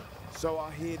thrilled. So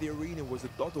I hear the arena was a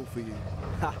doddle for you.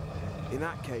 Ha! In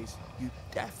that case, you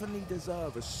definitely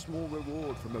deserve a small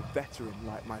reward from a veteran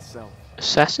like myself.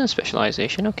 Assassin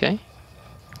specialization, okay.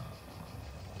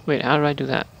 Wait, how do I do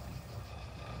that?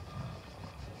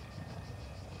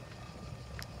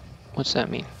 What's that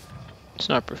mean? It's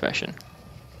not a profession.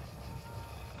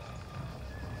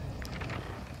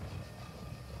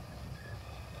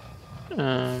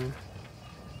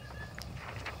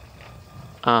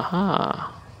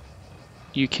 Aha.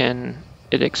 You can,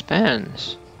 it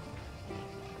expands.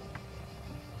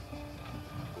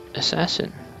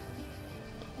 Assassin.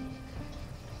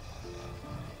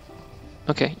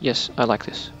 Okay, yes, I like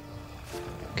this.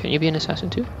 Can you be an assassin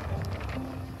too?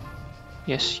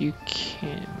 Yes, you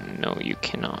can. No, you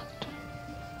cannot.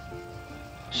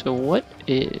 So what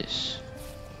is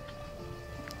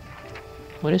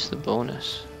the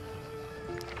bonus?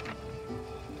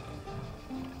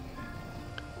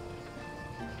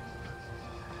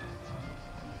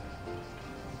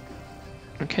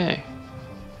 Okay.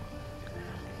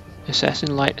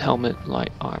 Assassin light helmet,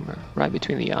 light armor, right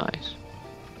between the eyes.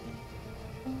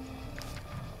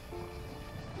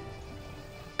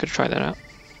 Could try that out.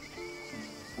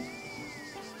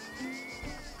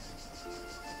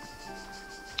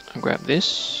 I'll grab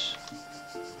this.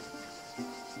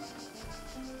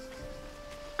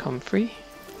 Comfrey.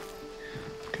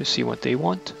 Could see what they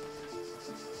want.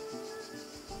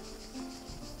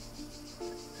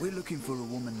 We're looking for a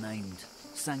woman named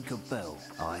Sanka Bell.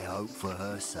 I hope for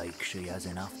her sake she has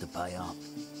enough to pay up.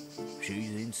 She's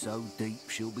in so deep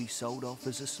she'll be sold off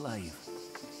as a slave.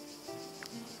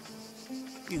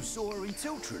 You saw her in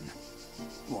Tiltron?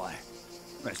 Why,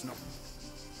 that's not...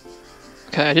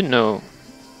 Okay, I didn't know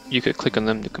you could click on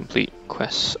them to complete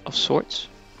quests of sorts.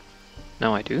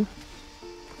 Now I do.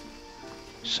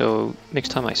 So next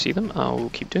time I see them, I'll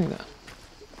keep doing that.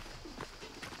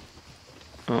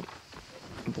 Oh,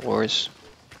 boars,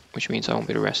 which means I won't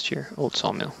be able to rest here. Old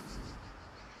sawmill.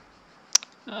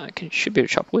 Should be able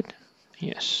to chop wood.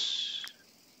 Yes.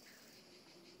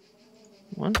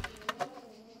 1,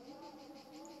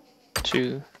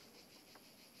 2,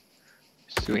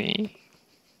 3,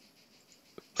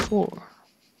 4,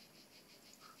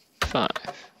 5.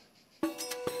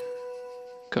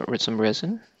 Got rid of some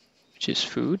resin, which is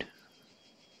food.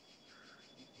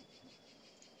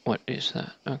 What is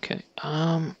that? Okay.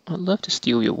 I'd love to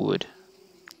steal your wood.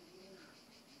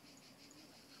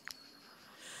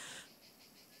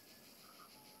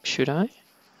 Should I?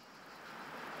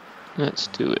 Let's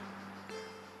do it.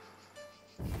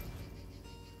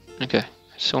 Okay,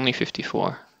 it's only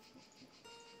 54.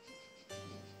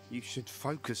 You should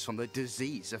focus on the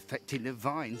disease affecting the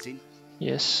vines in...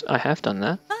 Yes, I have done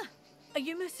that. Ah, are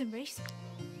you mercenaries?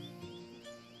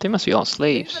 They must be all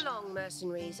slaves. Move along,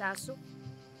 mercenaries.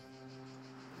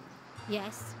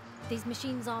 Yes, these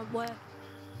machines aren't working.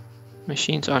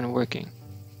 Machines aren't working.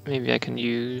 Maybe I can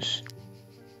use...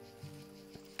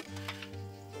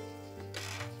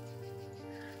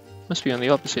 Must be on the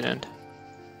opposite end.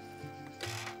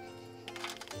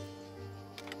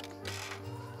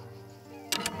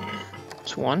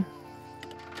 It's 1.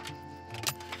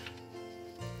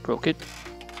 Broke it.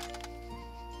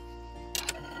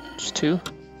 It's 2.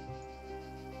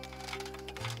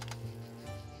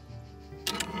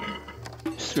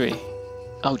 It's 3.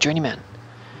 Oh, journeyman.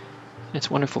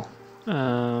 It's wonderful.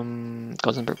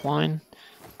 Gothenburg wine,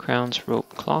 crowns,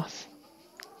 rope, cloth.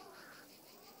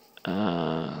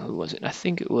 Who was it? I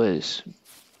think it was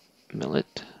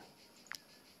Millet.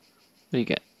 What do you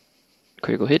get?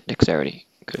 Critical hit, dexterity.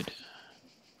 Good.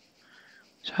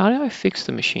 So how do I fix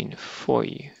the machine for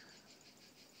you?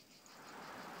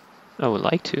 I would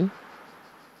like to.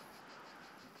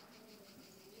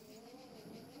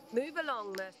 Move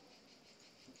along,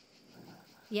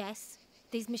 Yes,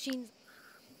 these machines...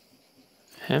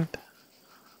 Hemp.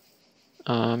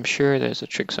 I'm sure there's a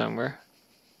trick somewhere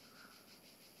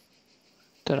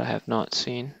that I have not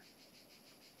seen.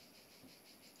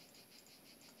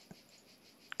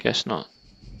 Guess not.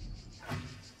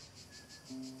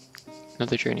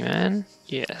 Another journeyman?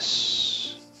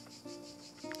 Yes.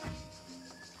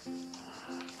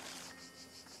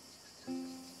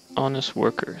 Honest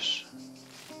workers.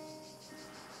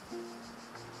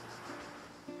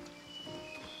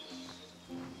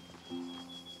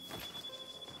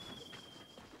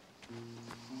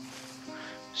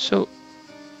 So,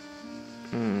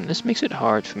 this makes it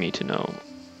hard for me to know.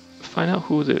 Find out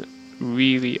who they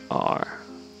really are.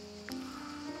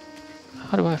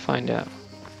 How do I find out?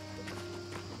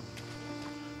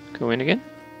 Go in again?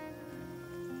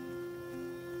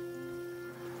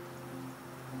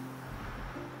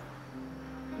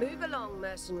 Move along,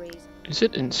 mercenaries. Is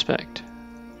it inspect?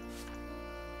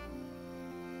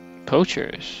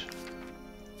 Poachers.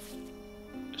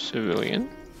 Civilian.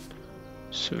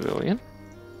 Civilian.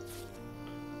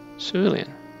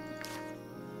 Civilian.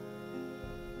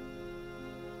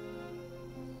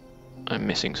 I'm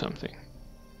missing something.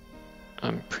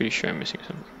 I'm pretty sure I'm missing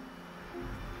something.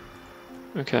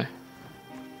 Okay.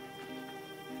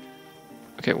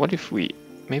 Okay, what if we...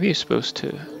 Maybe you're supposed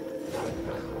to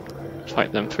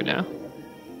fight them for now.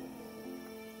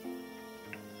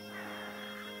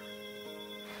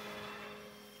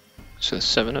 So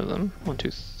 7 of them. 1,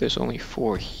 2, there's only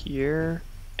 4 here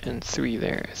and 3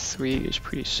 there. 3 is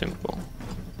pretty simple.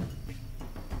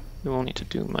 We won't need to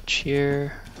do much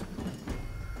here.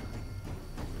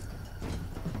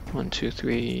 1, 2,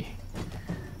 3,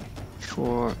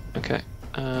 4. Okay.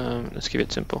 Let's keep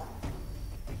it simple.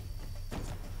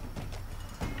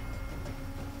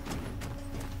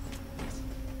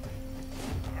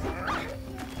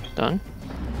 Done.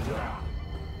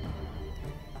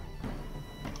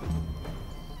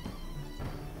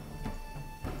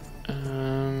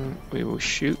 We will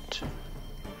shoot.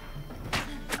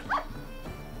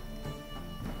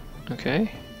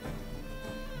 Okay.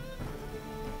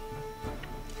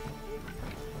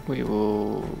 We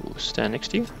will stand next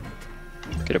to you.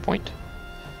 Get a point.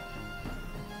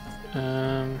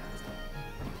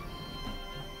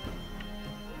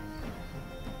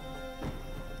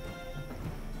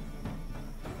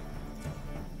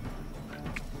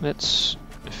 Let's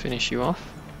finish you off.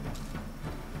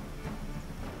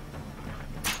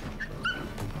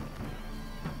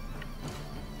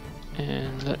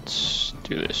 And let's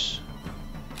do this.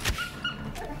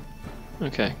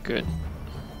 Okay, good.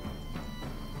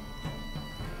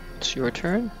 It's your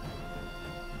turn.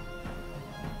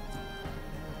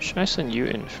 Should I send you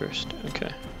in first?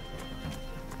 Okay.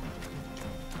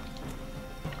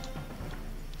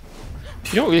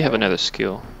 You don't really have another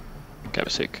skill,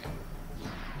 Gabasik.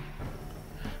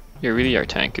 You're really our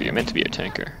tanker. You're meant to be our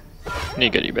tanker. You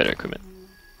need to get you better equipment.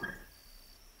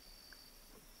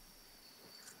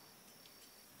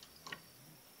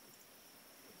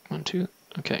 One, two.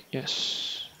 Okay,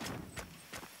 yes.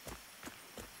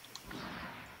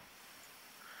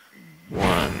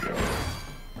 1,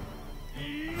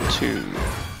 2.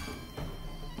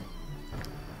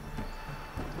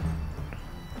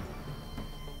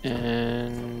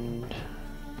 And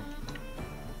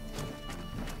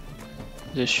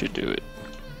this should do it.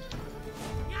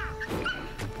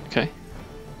 Okay.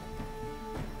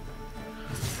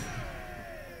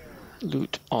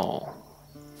 Loot all.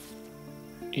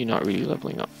 You're not really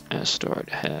leveling up as Start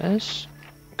has.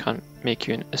 Can't make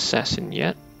you an assassin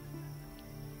yet.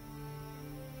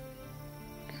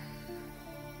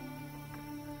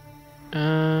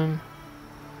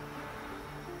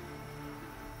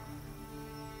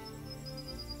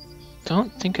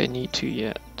 Don't think I need to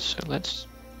yet, so let's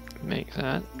make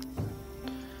that.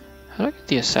 How do I get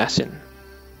the assassin?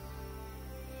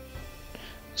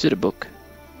 Is it a book?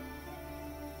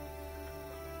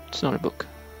 It's not a book.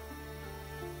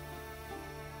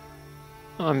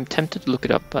 I'm tempted to look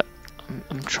it up, but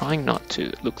I'm trying not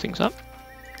to look things up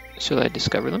so that I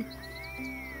discover them.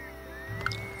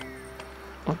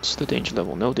 What's the danger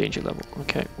level? No danger level.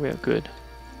 Okay, we are good.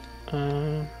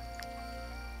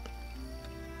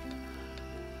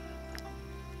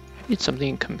 Need something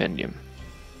in compendium.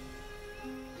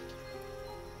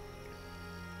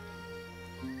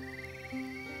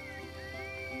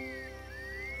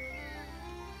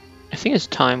 I think it's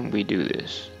time we do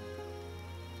this.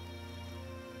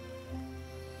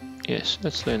 Yes,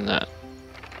 let's learn that.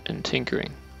 And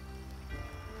tinkering.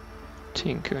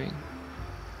 Tinkering.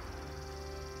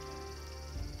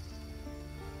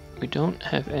 We don't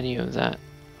have any of that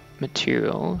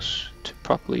materials to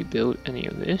properly build any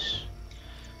of this,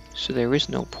 so there is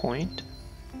no point.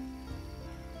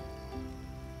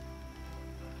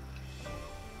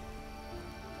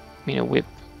 I mean, a whip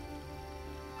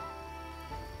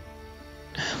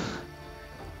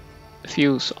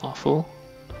feels awful,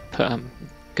 but I'm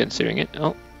considering it.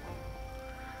 Oh,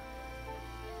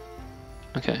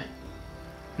 okay.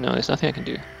 No, there's nothing I can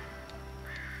do.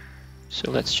 So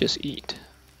let's just eat.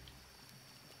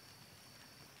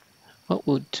 What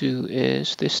we'll do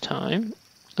is this time,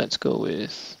 let's go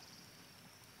with.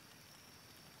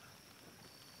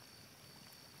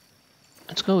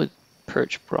 Let's go with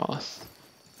perch broth.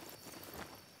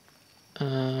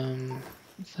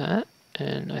 That,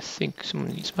 and I think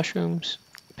someone needs mushrooms.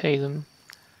 Pay them.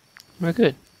 We're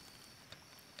good.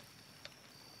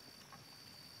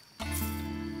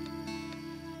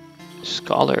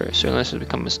 Scholar, so unless has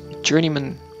become a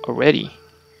journeyman already.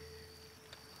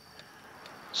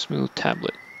 Smooth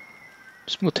tablet.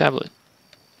 Smooth tablet.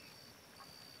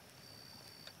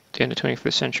 The end of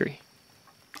 21st century.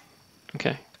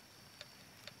 Okay.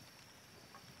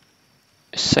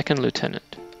 Second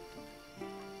lieutenant.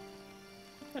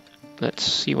 Let's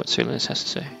see what Sir Linus has to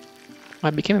say.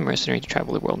 I became a mercenary to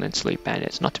travel the world and enslave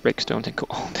bandits, not to break stones and go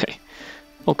all day.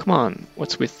 Oh, come on.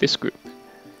 What's with this group?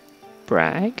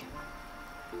 Brag?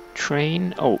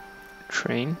 Train? Oh,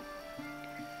 train.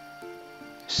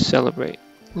 Celebrate.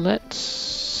 Let's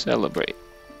celebrate.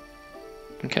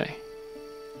 Okay.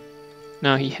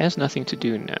 Now he has nothing to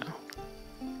do now.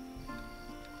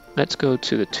 Let's go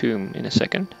to the tomb in a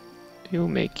second. He'll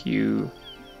make you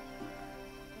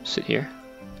sit here,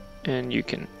 and you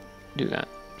can do that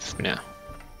for now.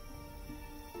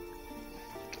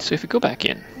 So if we go back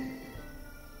in,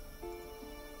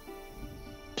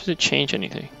 does it change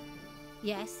anything?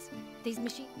 Yes, these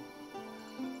machines.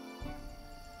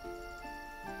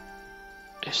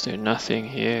 Is there nothing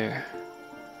here?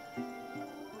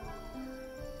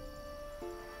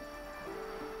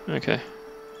 Okay.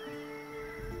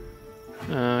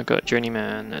 Got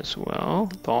Journeyman as well.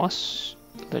 Boss,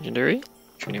 Legendary,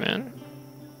 Journeyman.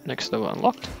 Next level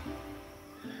unlocked.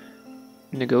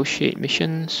 Negotiate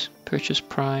missions, purchase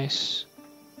price.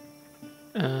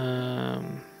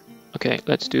 Okay,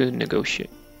 let's do negotiate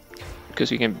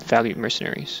because we can value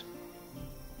mercenaries.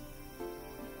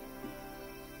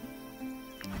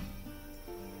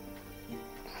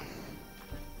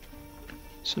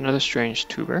 It's another strange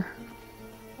tuber.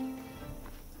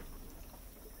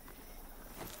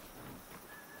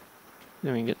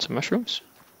 Then we can get some mushrooms.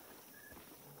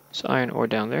 It's iron ore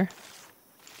down there.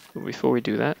 But before we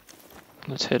do that,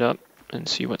 let's head up and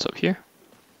see what's up here.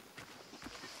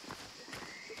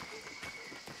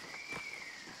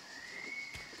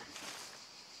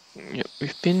 Yep,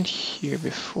 we've been here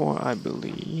before, I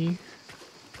believe.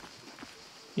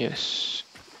 Yes.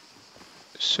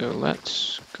 So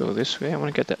let's go this way. I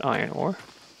want to get that iron ore.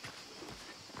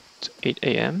 It's 8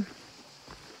 AM.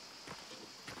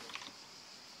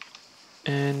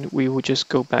 And we will just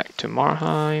go back to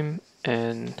Marheim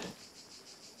and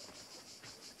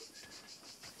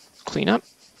clean up,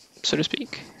 so to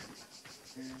speak,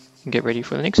 and get ready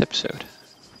for the next episode.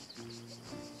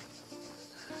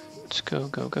 Let's go,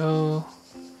 go, go.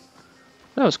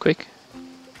 That was quick.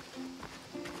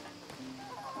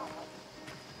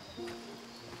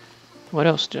 What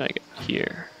else did I get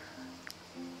here?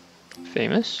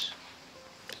 Famous.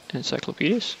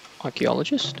 Encyclopedias.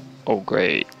 Archaeologist. Oh,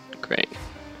 great. Great.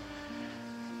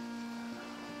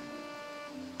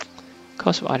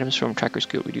 Cost of items from Tracker's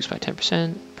Guild reduced by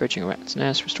 10%. Purging a rat's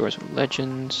nest restores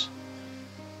legends.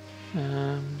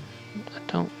 I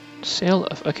don't... Sale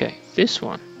of... Okay, this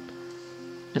one.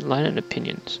 Enlightened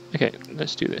opinions. Okay,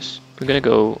 let's do this. We're gonna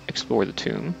go explore the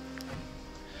tomb.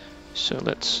 So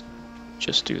let's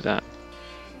just do that.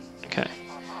 Okay.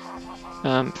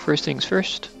 First things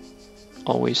first.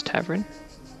 Always tavern.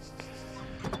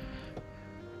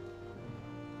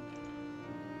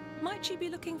 Might you be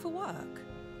looking for work?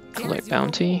 Collect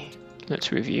bounty.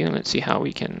 Let's review and let's see how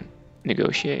we can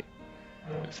negotiate.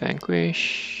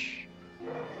 Vanquish.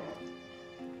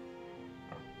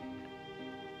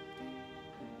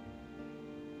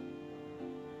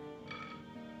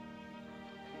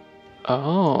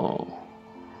 Oh.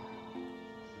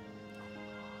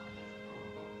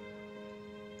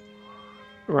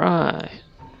 Right.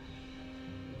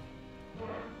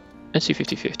 Let's see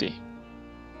 50-50.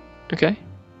 Okay.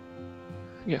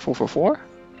 Yeah, 444.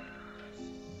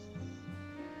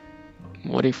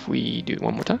 What if we do it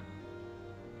one more time?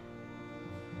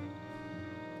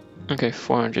 Okay,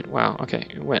 400. Wow, okay,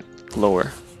 it went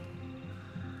lower.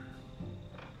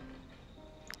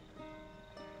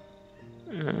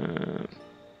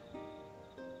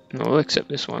 No, we'll accept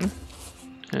this one.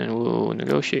 And we'll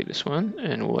negotiate this one.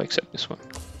 And we'll accept this one.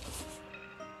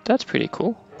 That's pretty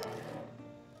cool.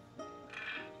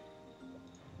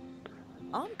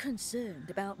 I'm concerned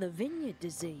about the vineyard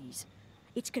disease.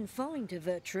 It's confined to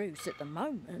Vertruse at the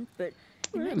moment, but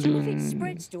imagine if it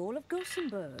spreads to all of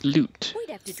Gothenburg. Loot. We'd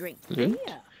have to drink Loot.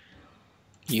 beer.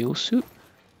 Eel soup.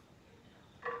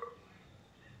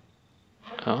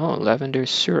 Oh, lavender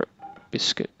syrup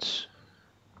biscuits.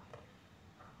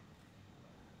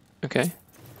 Okay.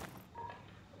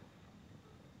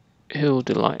 Hill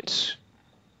Delights.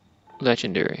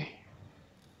 Legendary.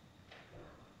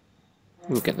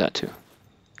 We'll get that too.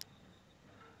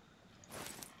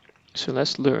 So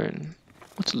let's learn.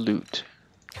 What's loot?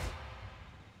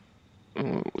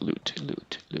 Oh, loot,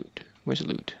 loot, loot. Where's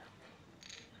loot?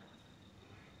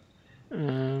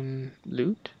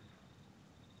 Loot?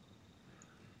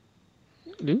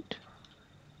 Loot?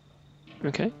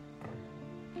 Okay.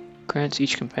 Grants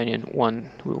each companion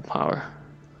 1 willpower.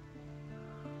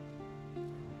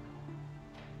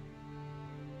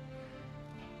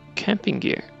 Camping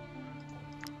gear.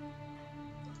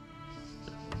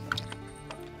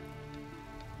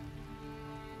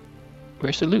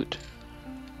 Where's the loot?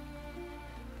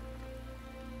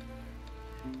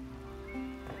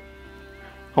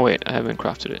 Oh wait, I haven't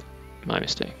crafted it. My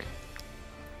mistake.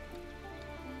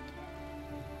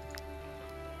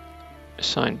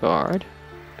 Assign bard.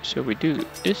 So we do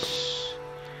this.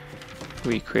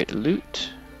 We create a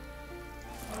loot.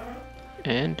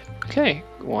 And okay,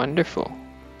 wonderful.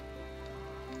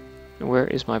 Where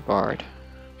is my bard?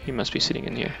 He must be sitting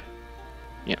in here.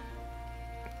 Yeah.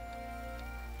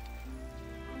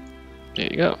 There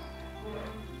you go.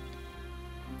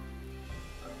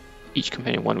 Each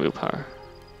companion 1 willpower.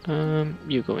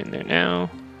 You go in there now.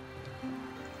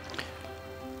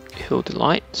 Hill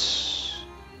Delights.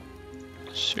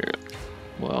 Syrup.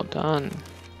 Well done.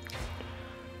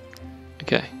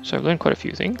 Okay, so I've learned quite a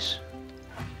few things.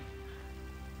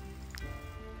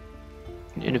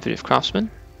 innovative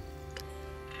craftsman.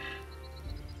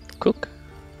 Cook.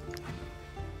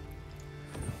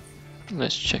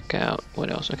 Let's check out what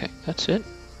else. Okay, that's it.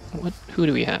 Who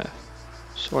do we have?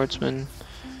 Swordsman,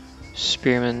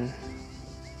 spearman.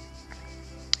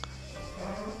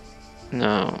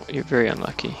 No, you're very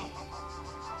unlucky.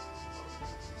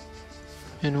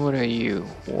 And what are you,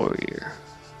 warrior?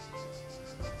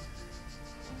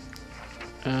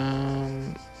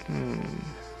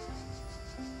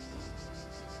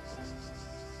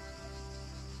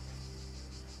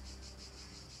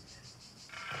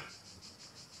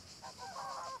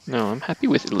 No, I'm happy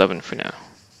with 11 for now.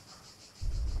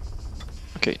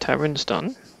 Okay, tavern's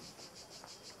done.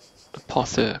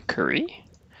 Apothecary.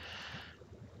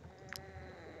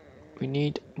 We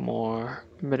need more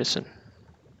medicine.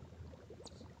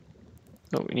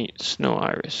 Oh, we need snow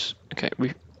iris. Okay,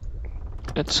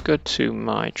 let's go to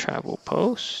my travel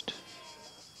post.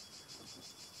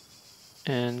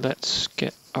 And let's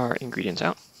get our ingredients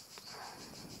out.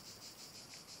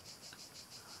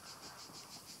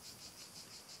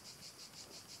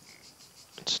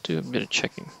 Let's do a bit of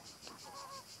checking.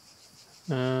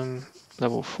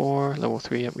 Level 4, level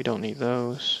 3, we don't need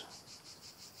those.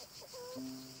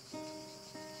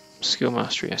 Skill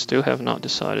mastery, I still have not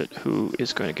decided who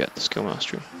is going to get the skill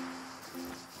mastery.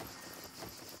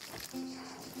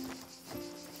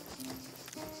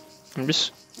 I'm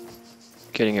just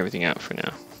getting everything out for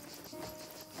now.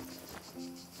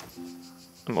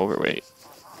 I'm overweight,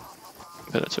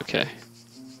 but that's okay.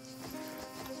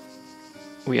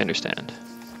 We understand.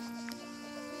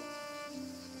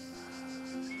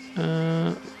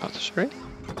 Sorry.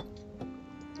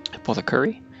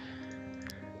 Apothecary.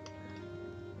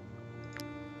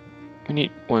 We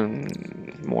need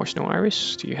one more snow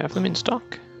iris. Do you have them in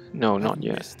stock? No, not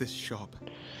yet. Missed this shop.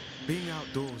 Being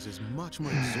outdoors is much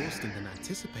more exhausting than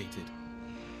anticipated.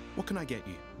 What can I get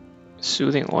you?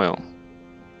 Soothing oil.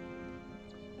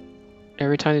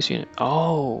 Every time this unit.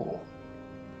 Oh.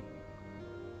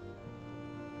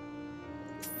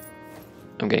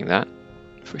 I'm getting that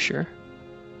for sure.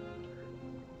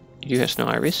 You have snow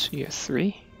iris. You have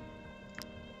 3.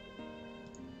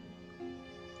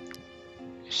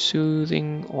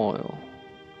 Soothing oil.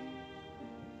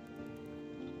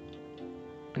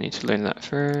 I need to learn that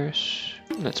first.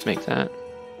 Let's make that.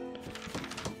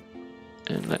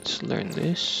 And let's learn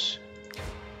this.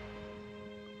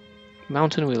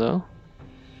 Mountain willow.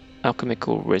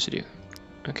 Alchemical residue.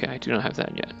 Okay, I do not have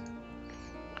that yet.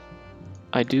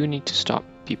 I do need to stop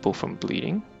people from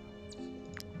bleeding.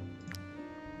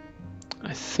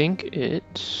 I think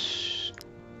it's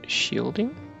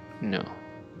shielding? No.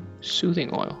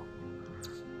 Soothing oil.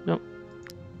 Nope.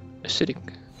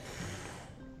 Acidic.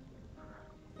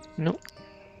 Nope.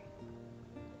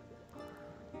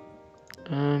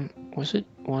 Was it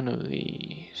one of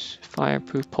these?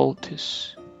 Fireproof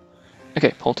poultice.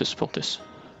 Okay, poultice.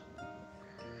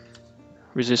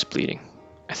 Resist bleeding.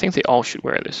 I think they all should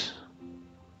wear this.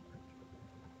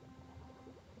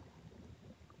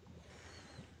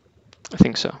 I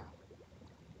think so.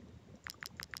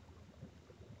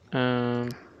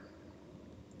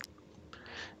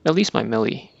 At least my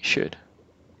melee should.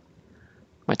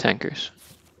 My tankers.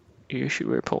 You should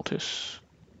wear poultice.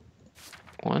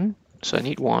 1. So I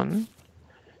need 1,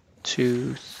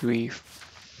 2, 3,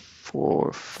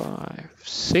 4, 5,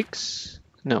 6.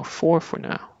 No, 4 for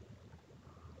now.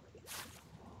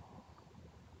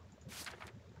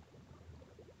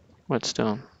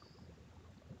 Whetstone.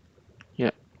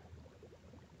 Yep.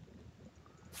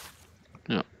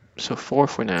 No. So 4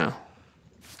 for now.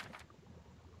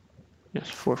 Yes,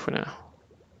 4 for now.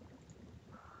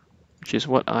 Which is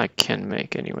what I can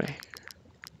make anyway.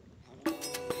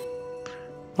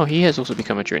 Oh, he has also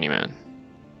become a journeyman.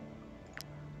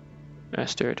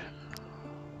 Bastard.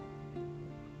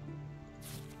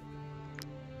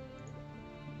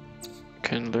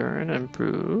 Can learn and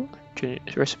brew.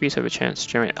 Recipes have a chance to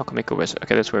generate alchemical residue.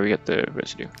 Okay, that's where we get the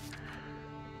residue.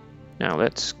 Now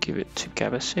let's give it to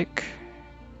Gabasik.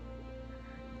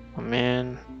 Oh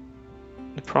man.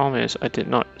 The problem is I did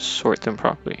not sort them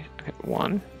properly. Okay,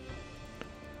 1.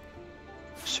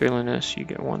 Surliness, you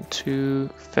get 1, 2.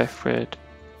 Fefred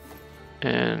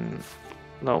and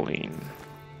Lauline.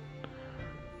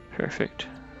 Perfect.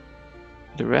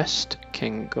 The rest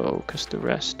can go because the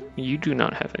rest, you do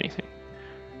not have anything.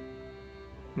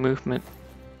 Movement.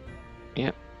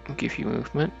 Yep, I'll give you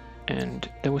movement. And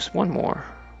there was one more.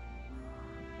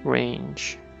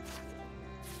 Range.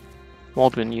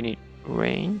 Waldman, you need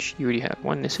range. You already have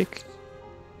 1 Nisik.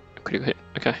 Critical hit.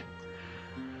 Okay.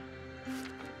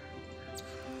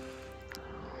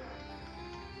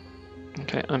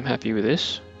 Okay, I'm happy with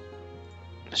this.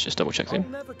 Let's just double check I'll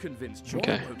them. never convince John,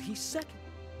 Okay. won't he?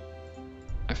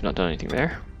 I've not done anything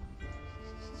there.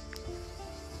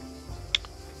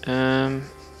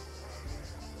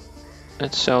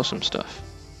 Let's sell some stuff.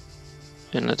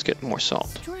 And let's get more salt.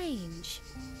 Strange.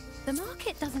 The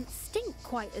market doesn't stink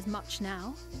quite as much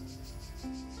now.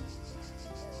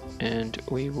 And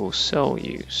we will sell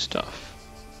you stuff.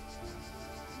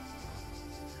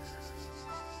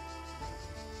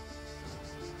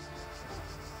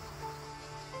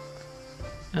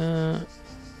 Uh,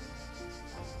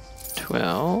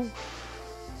 12.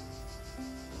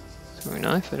 Throwing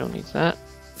knife, I don't need that.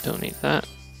 Don't need that.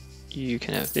 You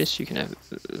can have this, you can have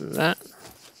that.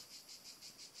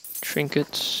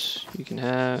 Trinkets, you can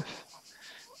have.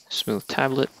 Smooth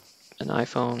tablet, an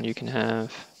iPhone, you can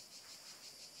have.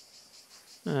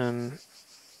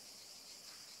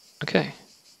 Okay.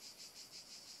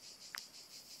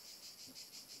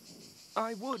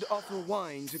 I would offer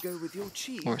wine to go with your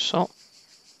cheese. More salt.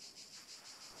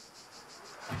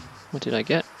 What did I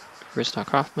get? Versatile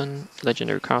Craftsman,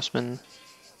 Legendary Craftsman,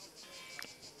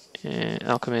 and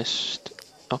Alchemist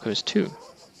 2.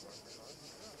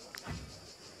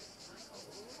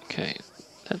 Okay,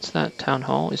 that's that town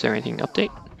hall. Is there anything to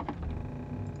update?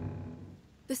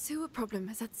 The sewer problem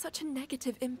has had such a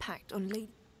negative impact on Lady.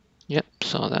 Yep,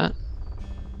 saw that.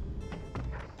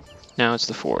 Now it's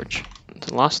the forge.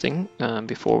 The last thing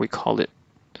before we call it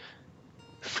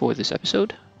for this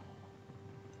episode.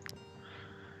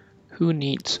 Who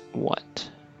needs what?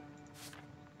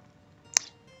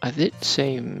 I did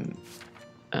say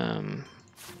I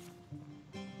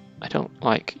don't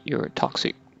like your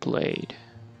toxic blade,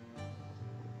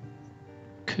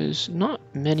 because not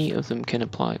many of them can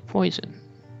apply poison.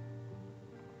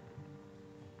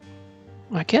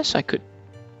 I guess I could.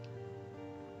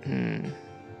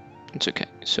 It's okay.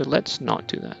 So let's not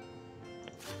do that.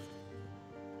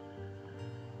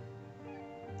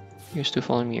 You're still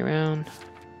following me around.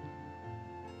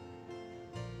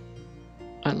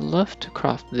 I love to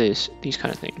craft these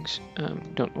kind of things.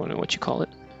 Don't know what you call it.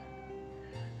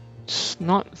 It's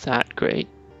not that great.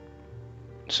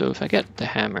 So if I get the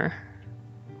hammer,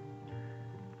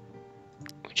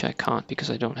 which I can't because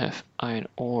I don't have iron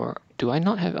ore. Do I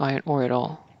not have iron ore at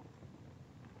all?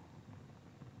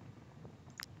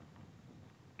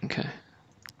 Okay.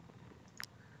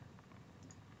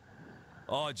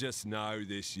 I just know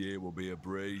this year will be a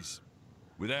breeze.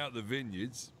 Without the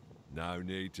vineyards, no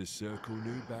need to circle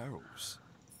new barrels.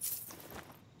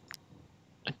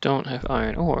 I don't have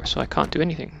iron ore, so I can't do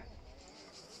anything.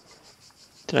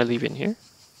 Did I leave it in here?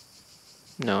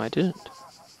 No, I didn't.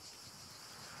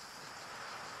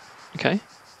 Okay,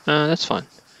 that's fine.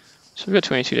 So we've got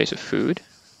 22 days of food.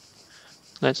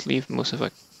 Let's leave most of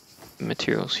our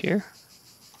materials here.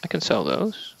 I can sell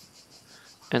those.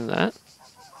 And that.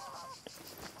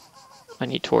 I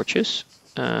need torches.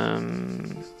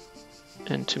 And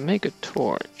to make a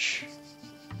torch,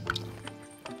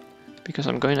 because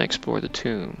I'm going to explore the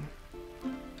tomb,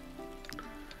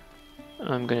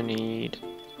 I'm going to need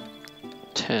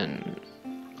 10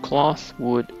 cloth,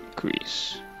 wood,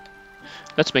 grease.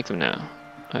 Let's make them now.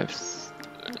 Let's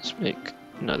make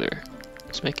another.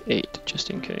 Let's make 8 just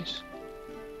in case.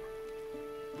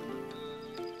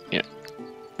 Yeah.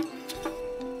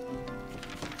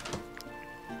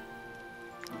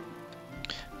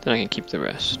 Then I can keep the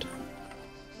rest.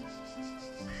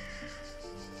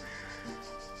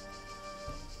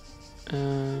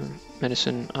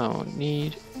 Medicine I'll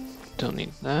need. Don't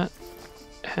need that.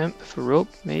 Hemp for rope,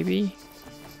 maybe.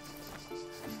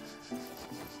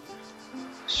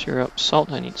 Syrup,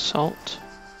 salt, I need salt.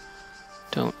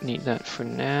 Don't need that for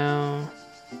now.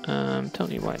 Don't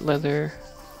need white leather.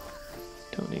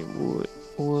 Don't need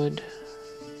wood.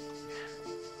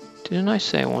 Didn't I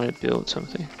say I wanted to build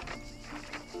something?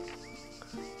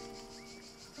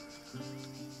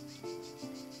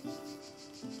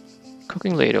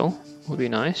 Cooking ladle would be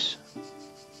nice.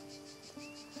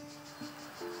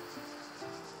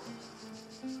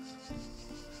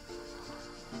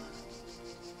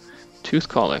 Tooth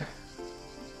collar.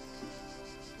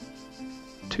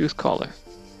 Tooth collar.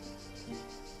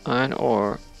 Iron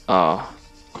ore.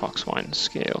 Coxswain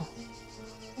scale.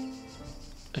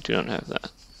 I do not have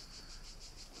that.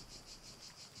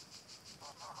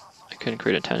 I can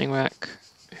create a tanning rack,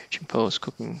 hitching post,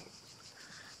 cooking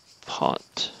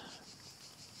pot.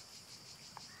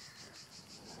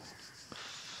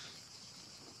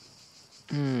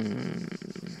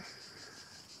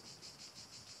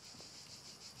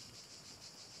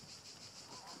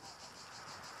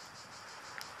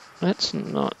 Let's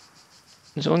not.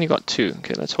 It's only got 2.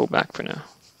 Okay, let's hold back for now.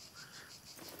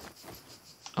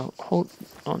 I'll hold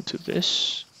on to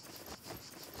this.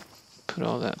 Put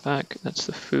all that back. That's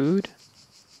the food.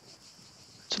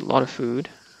 It's a lot of food.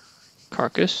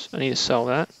 Carcass. I need to sell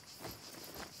that.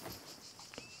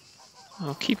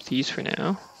 I'll keep these for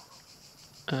now.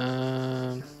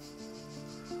 I'll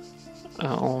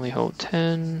only hold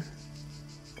 10.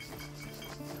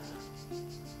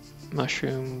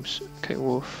 Mushrooms. Okay,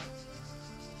 wolf.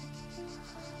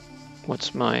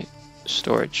 What's my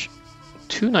storage?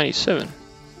 297.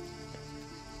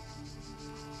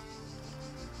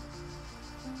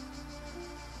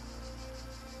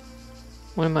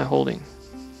 What am I holding?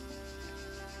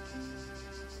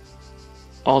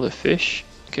 All the fish.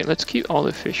 Okay, let's keep all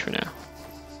the fish for now.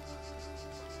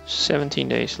 17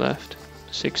 days left.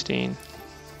 16.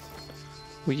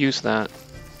 We use that.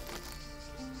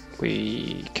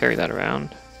 We carry that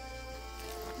around.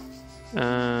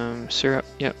 Syrup,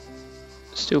 yep.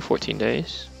 Still 14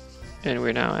 days. And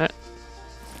we're now at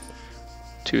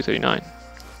 239.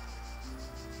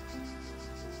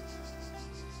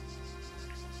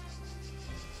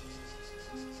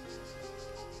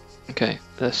 Okay,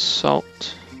 the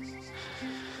salt.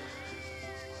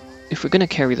 If we're gonna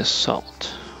carry the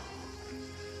salt,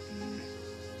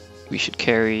 we should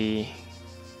carry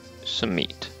some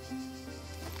meat.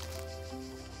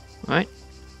 Alright.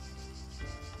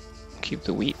 Keep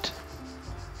the wheat.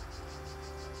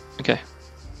 Okay.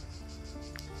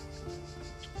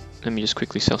 Let me just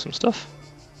quickly sell some stuff.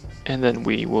 And then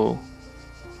we will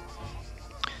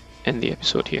end the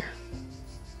episode here.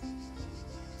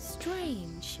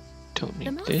 Strange. Don't The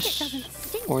need market this doesn't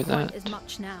sink or quite that. as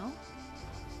much now.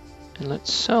 And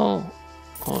let's sell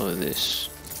all of this.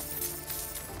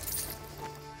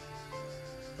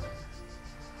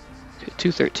 Okay,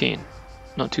 213.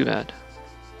 Not too bad.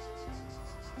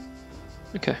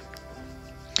 Okay.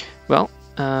 Well,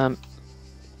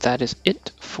 that is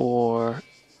it for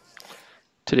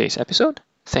today's episode.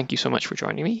 Thank you so much for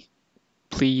joining me.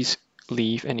 Please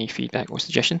leave any feedback or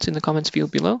suggestions in the comments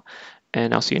field below,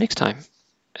 and I'll see you next time.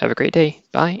 Have a great day.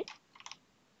 Bye.